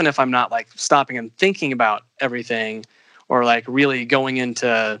 And even if I'm not like stopping and thinking about everything or like really going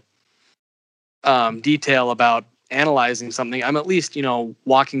into detail about analyzing something, I'm at least,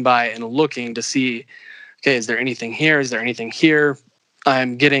 walking by and looking to see, okay, is there anything here? Is there anything here?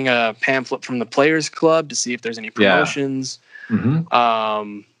 I'm getting a pamphlet from the Players Club to see if there's any promotions. Yeah.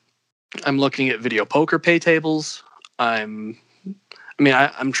 Mm-hmm. I'm looking at video poker pay tables. I'm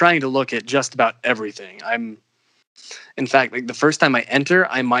trying to look at just about everything. In fact, like the first time I enter,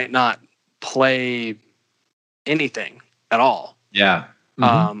 I might not play anything at all. Yeah.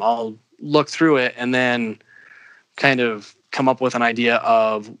 Mm-hmm. I'll look through it and then kind of come up with an idea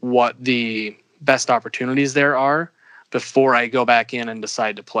of what the best opportunities there are before I go back in and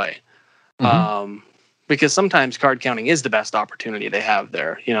decide to play. Mm-hmm. Because sometimes card counting is the best opportunity they have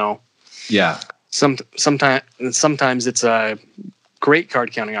there, Yeah. Sometimes it's a great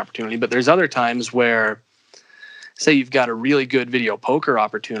card counting opportunity, but there's other times where, say you've got a really good video poker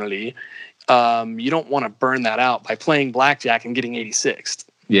opportunity, you don't want to burn that out by playing blackjack and getting 86th.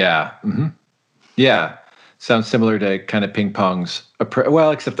 Yeah. Mm-hmm. Yeah. Sounds similar to kind of ping pong's.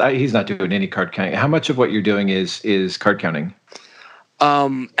 Except he's not doing any card counting. How much of what you're doing is card counting?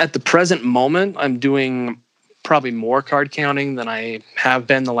 At the present moment, I'm doing probably more card counting than I have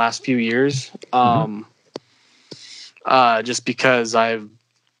been the last few years. Just because I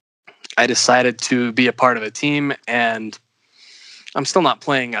decided to be a part of a team, and I'm still not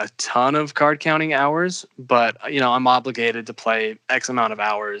playing a ton of card counting hours, but I'm obligated to play X amount of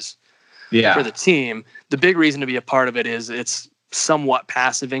hours for the team. The big reason to be a part of it is it's somewhat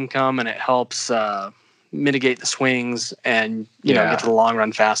passive income, and it helps mitigate the swings and get to the long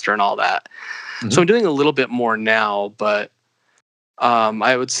run faster and all that. Mm-hmm. So I'm doing a little bit more now, but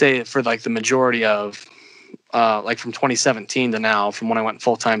I would say for like the majority of like from 2017 to now, from when I went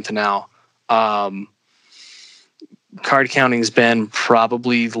full time to now, card counting's been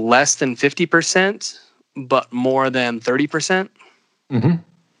probably less than 50%, but more than 30%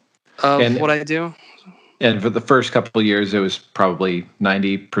 of what I do. And for the first couple of years, it was probably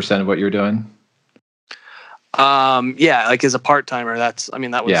 90% of what you're doing. Yeah, like as a part timer, that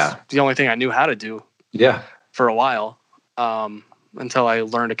was the only thing I knew how to do. Yeah, for a while, until I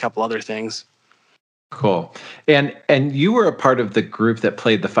learned a couple other things. Cool. And you were a part of the group that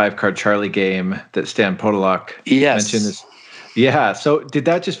played the 5-card Charlie game that Stan Podolak mentioned this. Yeah. So did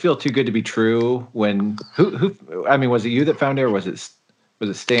that just feel too good to be true? When was it you that found it, or was it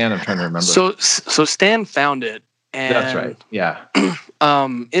Stan? I'm trying to remember. So Stan found it, and that's right. Yeah.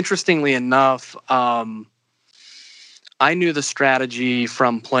 Interestingly enough, I knew the strategy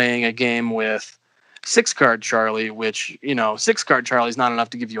from playing a game with 6-card Charlie, which, 6-card Charlie is not enough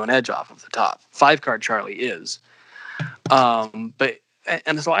to give you an edge off of the top. 5-card Charlie is. And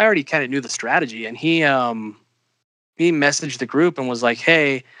so I already kind of knew the strategy, and he messaged the group and was like,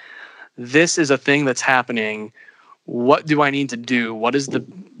 hey, this is a thing that's happening. What do I need to do? What is the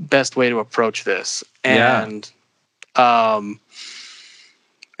best way to approach this? And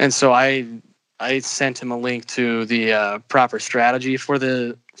so I sent him a link to the proper strategy for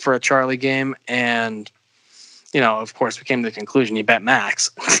a Charlie game, and of course we came to the conclusion you bet max.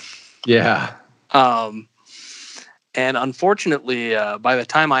 Yeah. And unfortunately, by the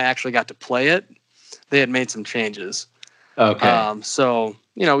time I actually got to play it, they had made some changes. Okay. So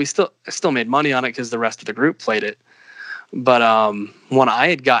we still made money on it because the rest of the group played it. But when I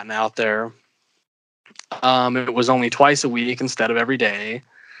had gotten out there, it was only twice a week instead of every day,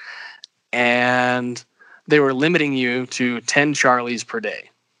 and they were limiting you to 10 Charlies per day.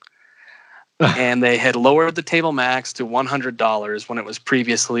 And they had lowered the table max to $100 when it was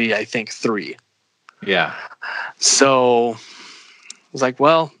previously, I think, $3. Yeah. So I was like,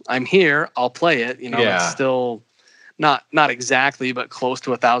 well, I'm here. I'll play it. It's still not exactly, but close to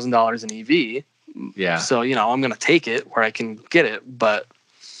 $1,000 in EV. Yeah. So, I'm going to take it where I can get it. But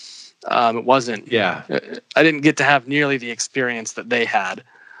it wasn't. Yeah. I didn't get to have nearly the experience that they had.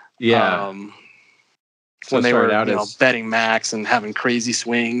 Yeah. So when they were, betting max and having crazy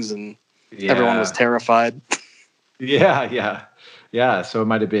swings, and everyone was terrified. Yeah. So it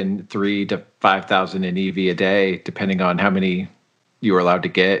might have been 3,000 to 5,000 in EV a day, depending on how many you were allowed to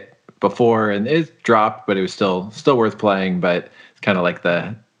get before, and it dropped, but it was still worth playing. But it's kind of like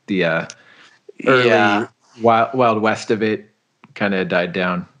the early wild west of it kind of died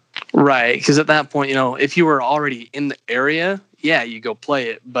down. Right, because at that point, if you were already in the area, you go play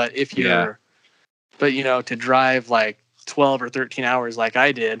it. But if you're, to drive like 12 or 13 hours like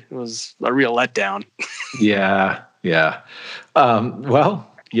I did, it was a real letdown. Yeah. Well,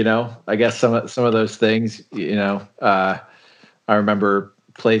 I guess some of those things, I remember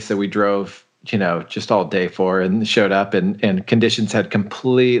a place that we drove, just all day for, and showed up, and conditions had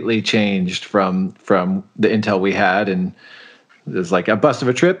completely changed from the intel we had, and it was like a bust of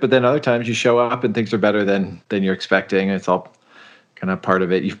a trip. But then other times you show up and things are better than you're expecting. It's all kind of part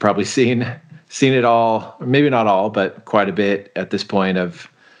of it. You've probably seen it all, or maybe not all, but quite a bit at this point of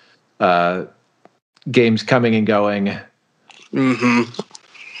games coming and going. Mm-hmm.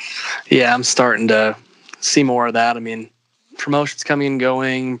 Yeah, I'm starting to see more of that. I mean, promotions coming and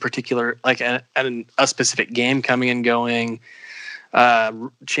going, particular like at a specific game coming and going,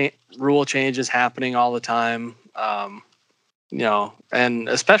 rule changes happening all the time. And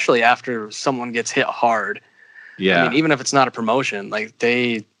especially after someone gets hit hard. Yeah. I mean, even if it's not a promotion, like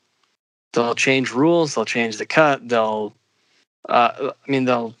they'll change rules, they'll change the cut, they'll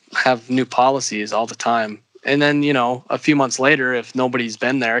have new policies all the time. And then, a few months later, if nobody's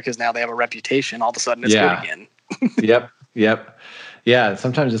been there because now they have a reputation, all of a sudden it's good again. Yep. Yeah.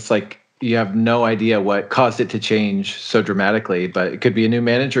 Sometimes it's like you have no idea what caused it to change so dramatically, but it could be a new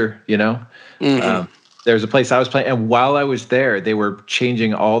manager, Mm-hmm. There's a place I was playing, and while I was there, they were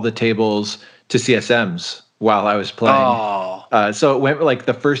changing all the tables to CSMs while I was playing. Oh. So it went like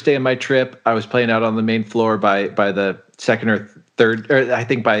the first day of my trip, I was playing out on the main floor by the second or third, or I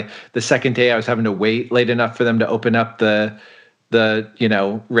think by the second day I was having to wait late enough for them to open up the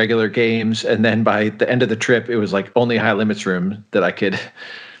regular games, and then by the end of the trip it was like only high limits room that I could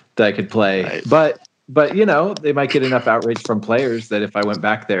play. Right. But they might get enough outrage from players that if I went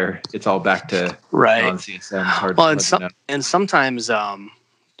back there, it's all back to non-CSM. Hard and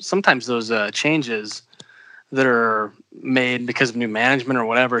sometimes those changes that are made because of new management or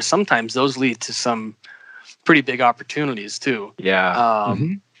whatever, sometimes those lead to some pretty big opportunities too. Yeah.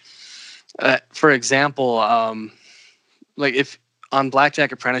 For example, like if on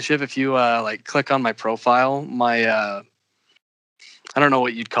Blackjack Apprenticeship, if you click on my profile, my I don't know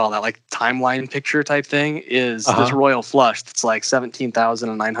what you'd call that, like timeline picture type thing, is this royal flush that's like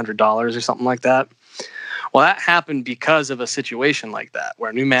 $17,900 or something like that. Well, that happened because of a situation like that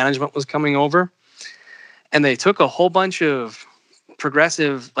where new management was coming over, and they took a whole bunch of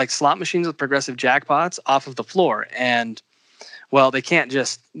progressive, like slot machines with progressive jackpots off of the floor. And well, they can't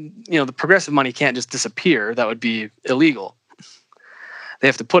just, the progressive money can't just disappear. That would be illegal. They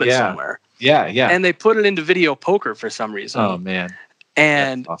have to put it somewhere. Yeah. And they put it into video poker for some reason. Oh man.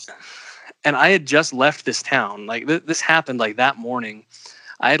 And awesome. And I had just left this town. Like this happened like that morning.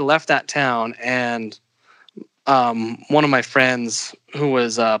 I had left that town, and one of my friends who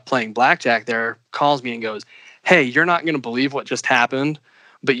was playing blackjack there calls me and goes, "Hey, you're not going to believe what just happened,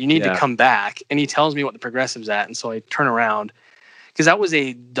 but you need to come back." And he tells me what the progressive's at. And so I turn around, because that was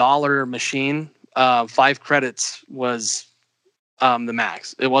a $1 machine. 5 credits was the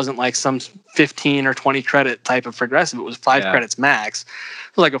max. It wasn't like some 15 or 20 credit type of progressive. It was 5 credits max.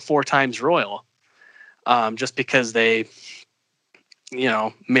 It was like a 4 times royal, just because they,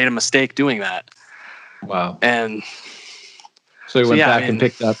 made a mistake doing that. Wow. And so he went back and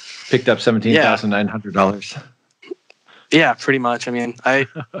picked up $17,900. Yeah, pretty much. I mean,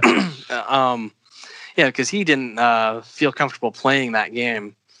 because he didn't feel comfortable playing that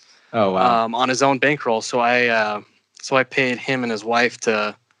game. Oh wow. On his own bankroll. So I paid him and his wife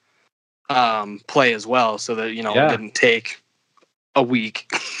to play as well, so that it didn't take a week.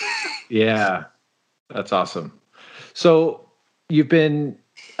 Yeah, that's awesome. So you've been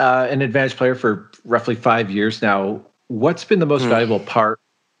an advantage player for roughly 5 years now. What's been the most valuable part?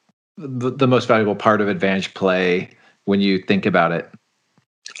 The most valuable part of advantage play when you think about it?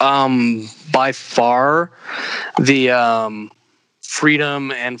 By far, the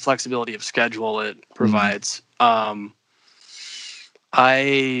freedom and flexibility of schedule it provides. I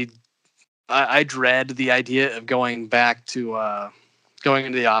dread the idea of going back to going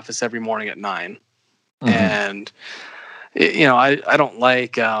into the office every morning at 9, and I don't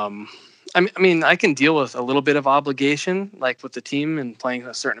like. I mean, I can deal with a little bit of obligation, like with the team and playing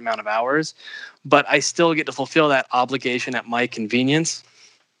a certain amount of hours, but I still get to fulfill that obligation at my convenience.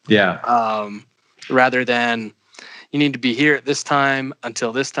 Yeah. Rather than you need to be here at this time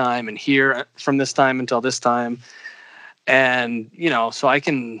until this time, and here from this time until this time, and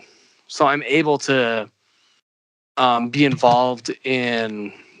so I'm able to be involved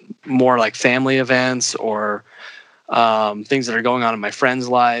in more like family events or things that are going on in my friends'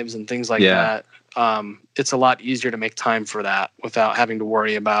 lives and things like that. It's a lot easier to make time for that without having to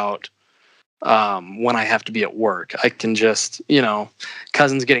worry about when I have to be at work. I can just,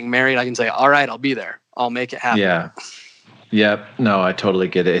 cousin's getting married, I can say, all right, I'll be there. I'll make it happen. Yeah. Yep. No, I totally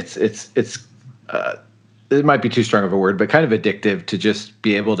get it. It's it might be too strong of a word, but kind of addictive to just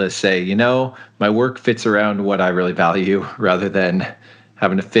be able to say, my work fits around what I really value rather than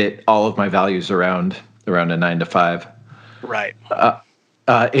having to fit all of my values around a 9 to 5. Right.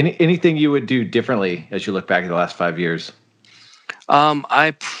 Anything you would do differently as you look back at the last 5 years?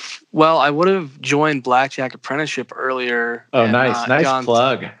 I would have joined Blackjack Apprenticeship earlier. Oh, nice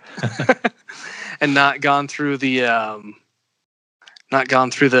plug. And not gone through the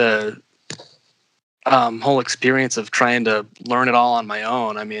whole experience of trying to learn it all on my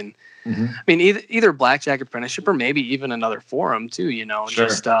own. I mean, either Blackjack Apprenticeship or maybe even another forum too. Sure.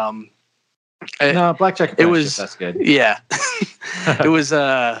 Just no, Blackjack Apprenticeship. That's good. Yeah,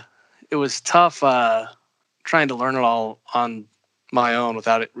 it was tough trying to learn it all on my own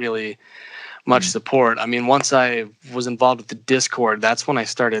without it really much support. I mean, once I was involved with the Discord, that's when I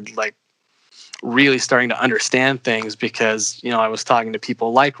started really starting to understand things because, I was talking to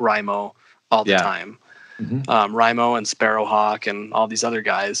people like Rimo all the time. Rimo and Sparrowhawk and all these other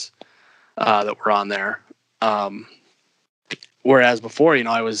guys that were on there. Whereas before,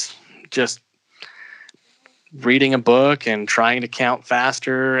 I was just reading a book and trying to count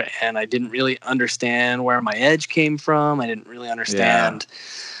faster, and I didn't really understand where my edge came from. I didn't really understand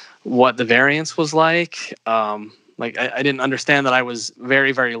what the variance was like. I didn't understand that I was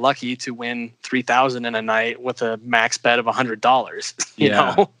very, very lucky to win 3,000 in a night with a max bet of $100. You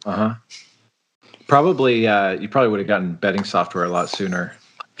know? Probably, you probably would have gotten betting software a lot sooner.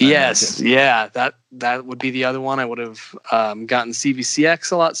 Yes, that would be the other one. I would have gotten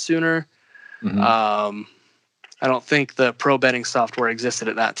CVCX a lot sooner. I don't think the pro betting software existed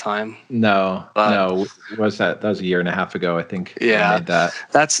at that time. No. Was that was a year and a half ago, I think. Yeah, I made that.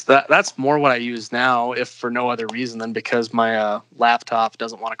 That's more what I use now, if for no other reason than because my laptop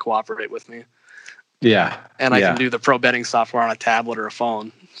doesn't want to cooperate with me. Yeah, and I can do the pro betting software on a tablet or a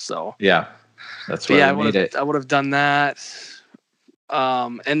phone. So that's why I made it. I would have done that.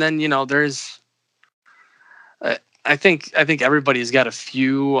 And then there's, I think everybody's got a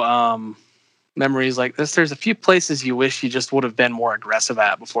few memories like this. There's a few places you wish you just would have been more aggressive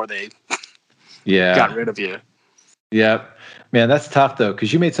at before they got rid of you. Yep. Man, that's tough though,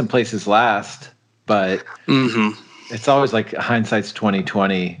 because you made some places last, but it's always like hindsight's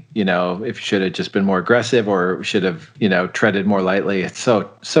 20/20. If you should have just been more aggressive or should have, treaded more lightly. It's so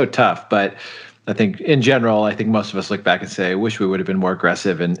tough. But I think in general, most of us look back and say, I wish we would have been more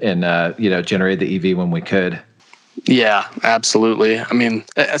aggressive and generated the EV when we could. Yeah, absolutely. I mean,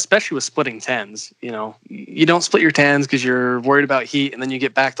 especially with splitting tens, you don't split your tens because you're worried about heat, and then you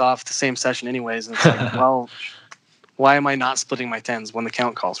get backed off the same session anyways. And it's like, well, why am I not splitting my tens when the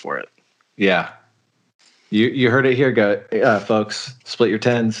count calls for it? Yeah. You heard it here, folks. Split your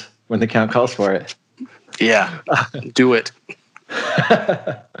tens when the count calls for it. Yeah, do it.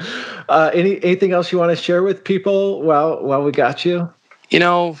 Anything else you want to share with people while we got you?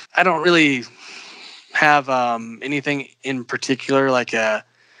 I don't really have anything in particular, like a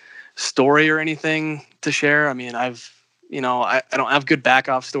story or anything to share. I mean, I don't have good back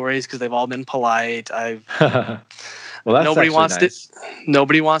off stories because they've all been polite. Well, that's nobody wants nice.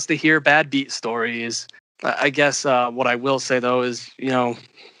 Nobody wants to hear bad beat stories. I guess what I will say though is,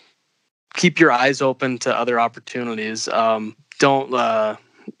 keep your eyes open to other opportunities. Don't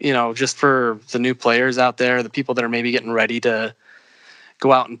just for the new players out there, the people that are maybe getting ready to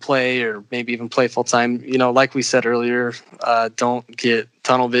go out and play or maybe even play full time, like we said earlier, don't get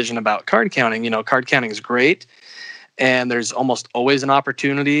tunnel vision about card counting. Card counting is great and there's almost always an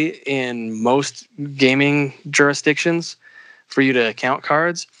opportunity in most gaming jurisdictions for you to count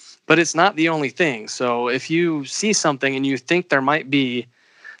cards, but it's not the only thing. So if you see something and you think there might be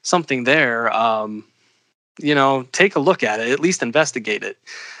something there, take a look at it, at least investigate it,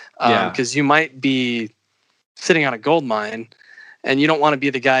 because you might be sitting on a gold mine and you don't want to be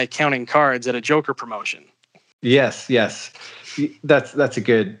the guy counting cards at a Joker promotion. Yes. That's a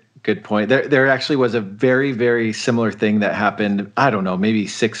good point. There actually was a very, very similar thing that happened, I don't know, maybe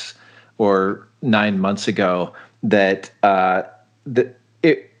 6 or 9 months ago that it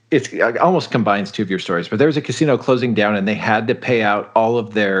almost combines two of your stories. But there was a casino closing down and they had to pay out all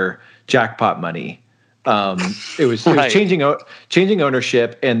of their jackpot money. It was changing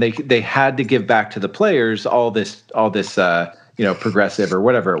ownership, and they had to give back to the players all this progressive or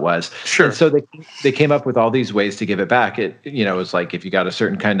whatever it was. Sure. And so they came up with all these ways to give it back. It was like if you got a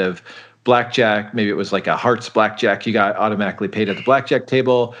certain kind of blackjack, maybe it was like a hearts blackjack, you got automatically paid at the blackjack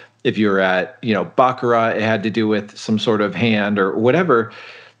table. If you were at, baccarat, it had to do with some sort of hand or whatever.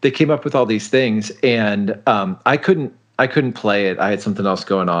 They came up with all these things, and I couldn't play it. I had something else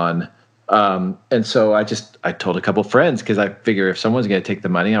going on. And so I told a couple friends, because I figure if someone's going to take the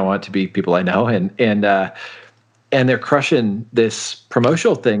money, I want it to be people I know. And they're crushing this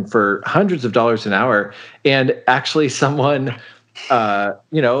promotional thing for hundreds of dollars an hour. And actually someone,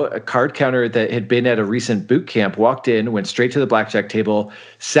 a card counter that had been at a recent boot camp walked in, went straight to the blackjack table,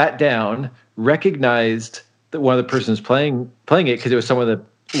 sat down, recognized that one of the persons playing it, because it was someone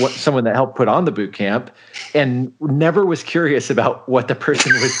that helped put on the boot camp, and never was curious about what the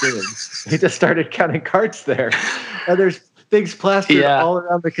person was doing. He just started counting cards there. And there's things plastered all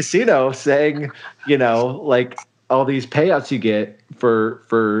around the casino saying, like all these payouts you get for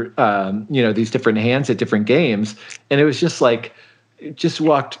these different hands at different games. And it was just like,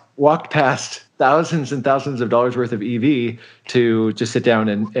 walked past thousands and thousands of dollars worth of EV to just sit down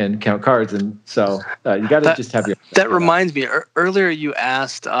and count cards. And so you got to just have your... That reminds me, earlier you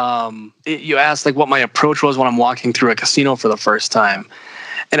asked like what my approach was when I'm walking through a casino for the first time.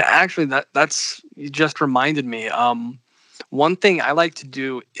 And actually that's you just reminded me. One thing I like to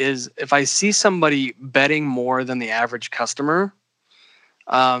do is if I see somebody betting more than the average customer,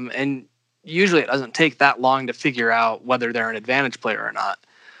 and usually it doesn't take that long to figure out whether they're an advantage player or not.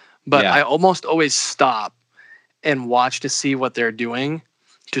 But I almost always stop and watch to see what they're doing,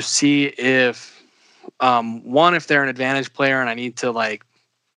 to see if, if they're an advantage player and I need to like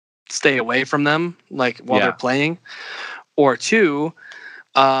stay away from them, like while they're playing, or two,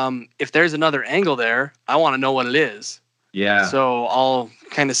 if there's another angle there, I want to know what it is. Yeah. So I'll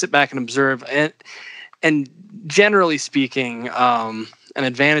kind of sit back and observe. And generally speaking, an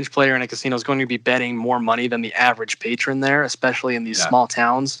advantage player in a casino is going to be betting more money than the average patron there, especially in these small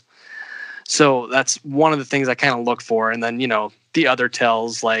towns. So that's one of the things I kind of look for. And then, the other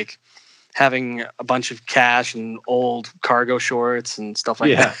tells, like having a bunch of cash and old cargo shorts and stuff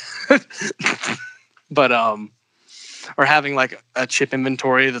like that. But, or having like a chip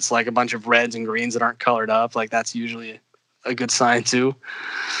inventory that's like a bunch of reds and greens that aren't colored up. Like that's usually a good sign too.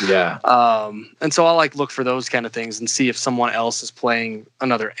 Yeah. And so I'll like look for those kind of things and see if someone else is playing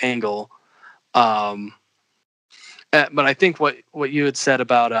another angle. But I think what you had said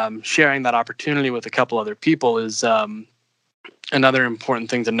about sharing that opportunity with a couple other people is another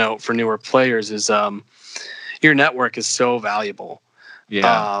important thing to note for newer players is your network is so valuable.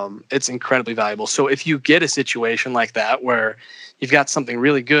 Yeah. It's incredibly valuable. So if you get a situation like that where you've got something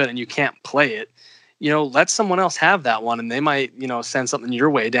really good and you can't play it, let someone else have that one, and they might, send something your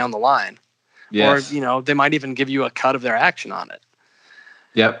way down the line. Yes. Or, they might even give you a cut of their action on it.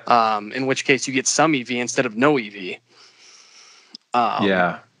 Yep. In which case you get some EV instead of no EV.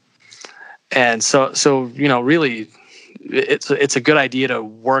 And so really, it's a good idea to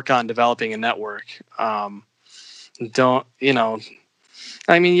work on developing a network. You don't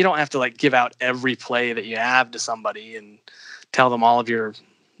have to like give out every play that you have to somebody and tell them all of your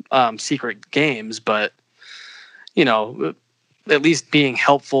secret games, but at least being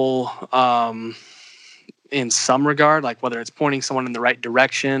helpful in some regard, like whether it's pointing someone in the right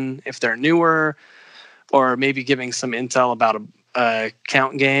direction if they're newer, or maybe giving some intel about a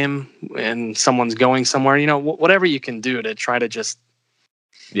count game and someone's going somewhere, whatever you can do to try to just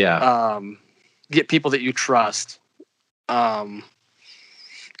get people that you trust.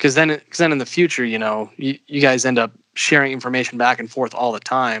 Because then in the future, you guys end up sharing information back and forth all the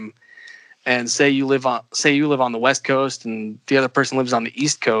time. And say you live on the West Coast and the other person lives on the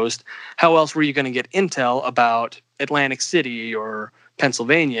East Coast. How else were you going to get intel about Atlantic City or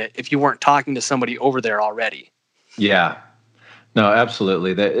Pennsylvania if you weren't talking to somebody over there already? Yeah. No,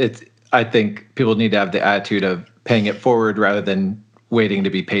 absolutely. I think people need to have the attitude of paying it forward rather than waiting to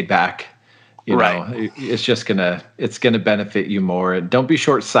be paid back. You know, Right. it's gonna benefit you more. And don't be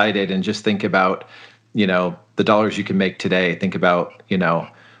short-sighted and just think about, the dollars you can make today. Think about,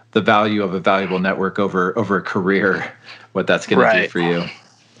 the value of a valuable network over a career, what that's going to do for you.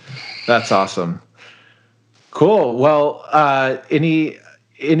 That's awesome. Cool. Well, any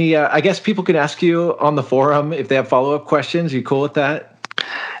I guess people can ask you on the forum if they have follow-up questions. You cool with that?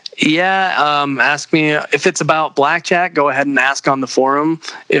 Yeah, ask me if it's about blackjack. Go ahead and ask on the forum.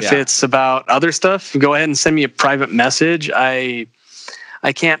 If it's about other stuff, go ahead and send me a private message. I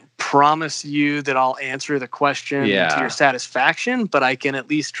can't promise you that I'll answer the question to your satisfaction, but I can at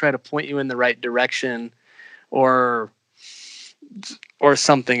least try to point you in the right direction, or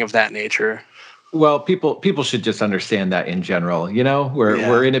something of that nature. Well, people should just understand that in general.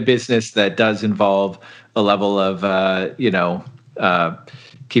 We're in a business that does involve a level of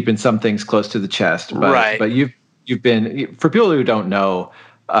keeping some things close to the chest. But you've been, for people who don't know,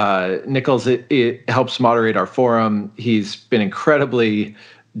 Nichols it helps moderate our forum. He's been incredibly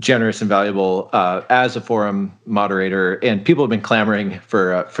generous and valuable as a forum moderator, and people have been clamoring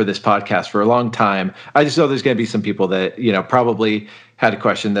for this podcast for a long time. I just know there's going to be some people that probably had a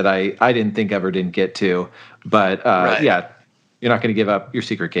question that I didn't get to, but you're not going to give up your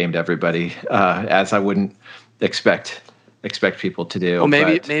secret game to everybody, as I wouldn't expect people to do. Well,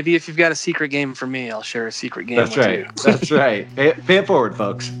 maybe if you've got a secret game for me, I'll share a secret game. That's right. You. That's right. Pay it forward,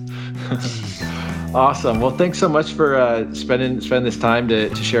 folks. Awesome. Well, thanks so much for spending this time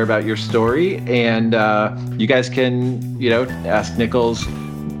to share about your story. And you guys can ask Nichols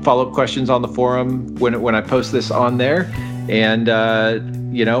follow-up questions on the forum when I post this on there. And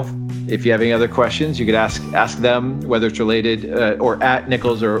if you have any other questions, you could ask them, whether it's related or at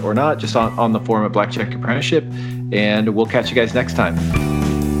Nichols or not, just on the forum at Blackjack Apprenticeship. And we'll catch you guys next time.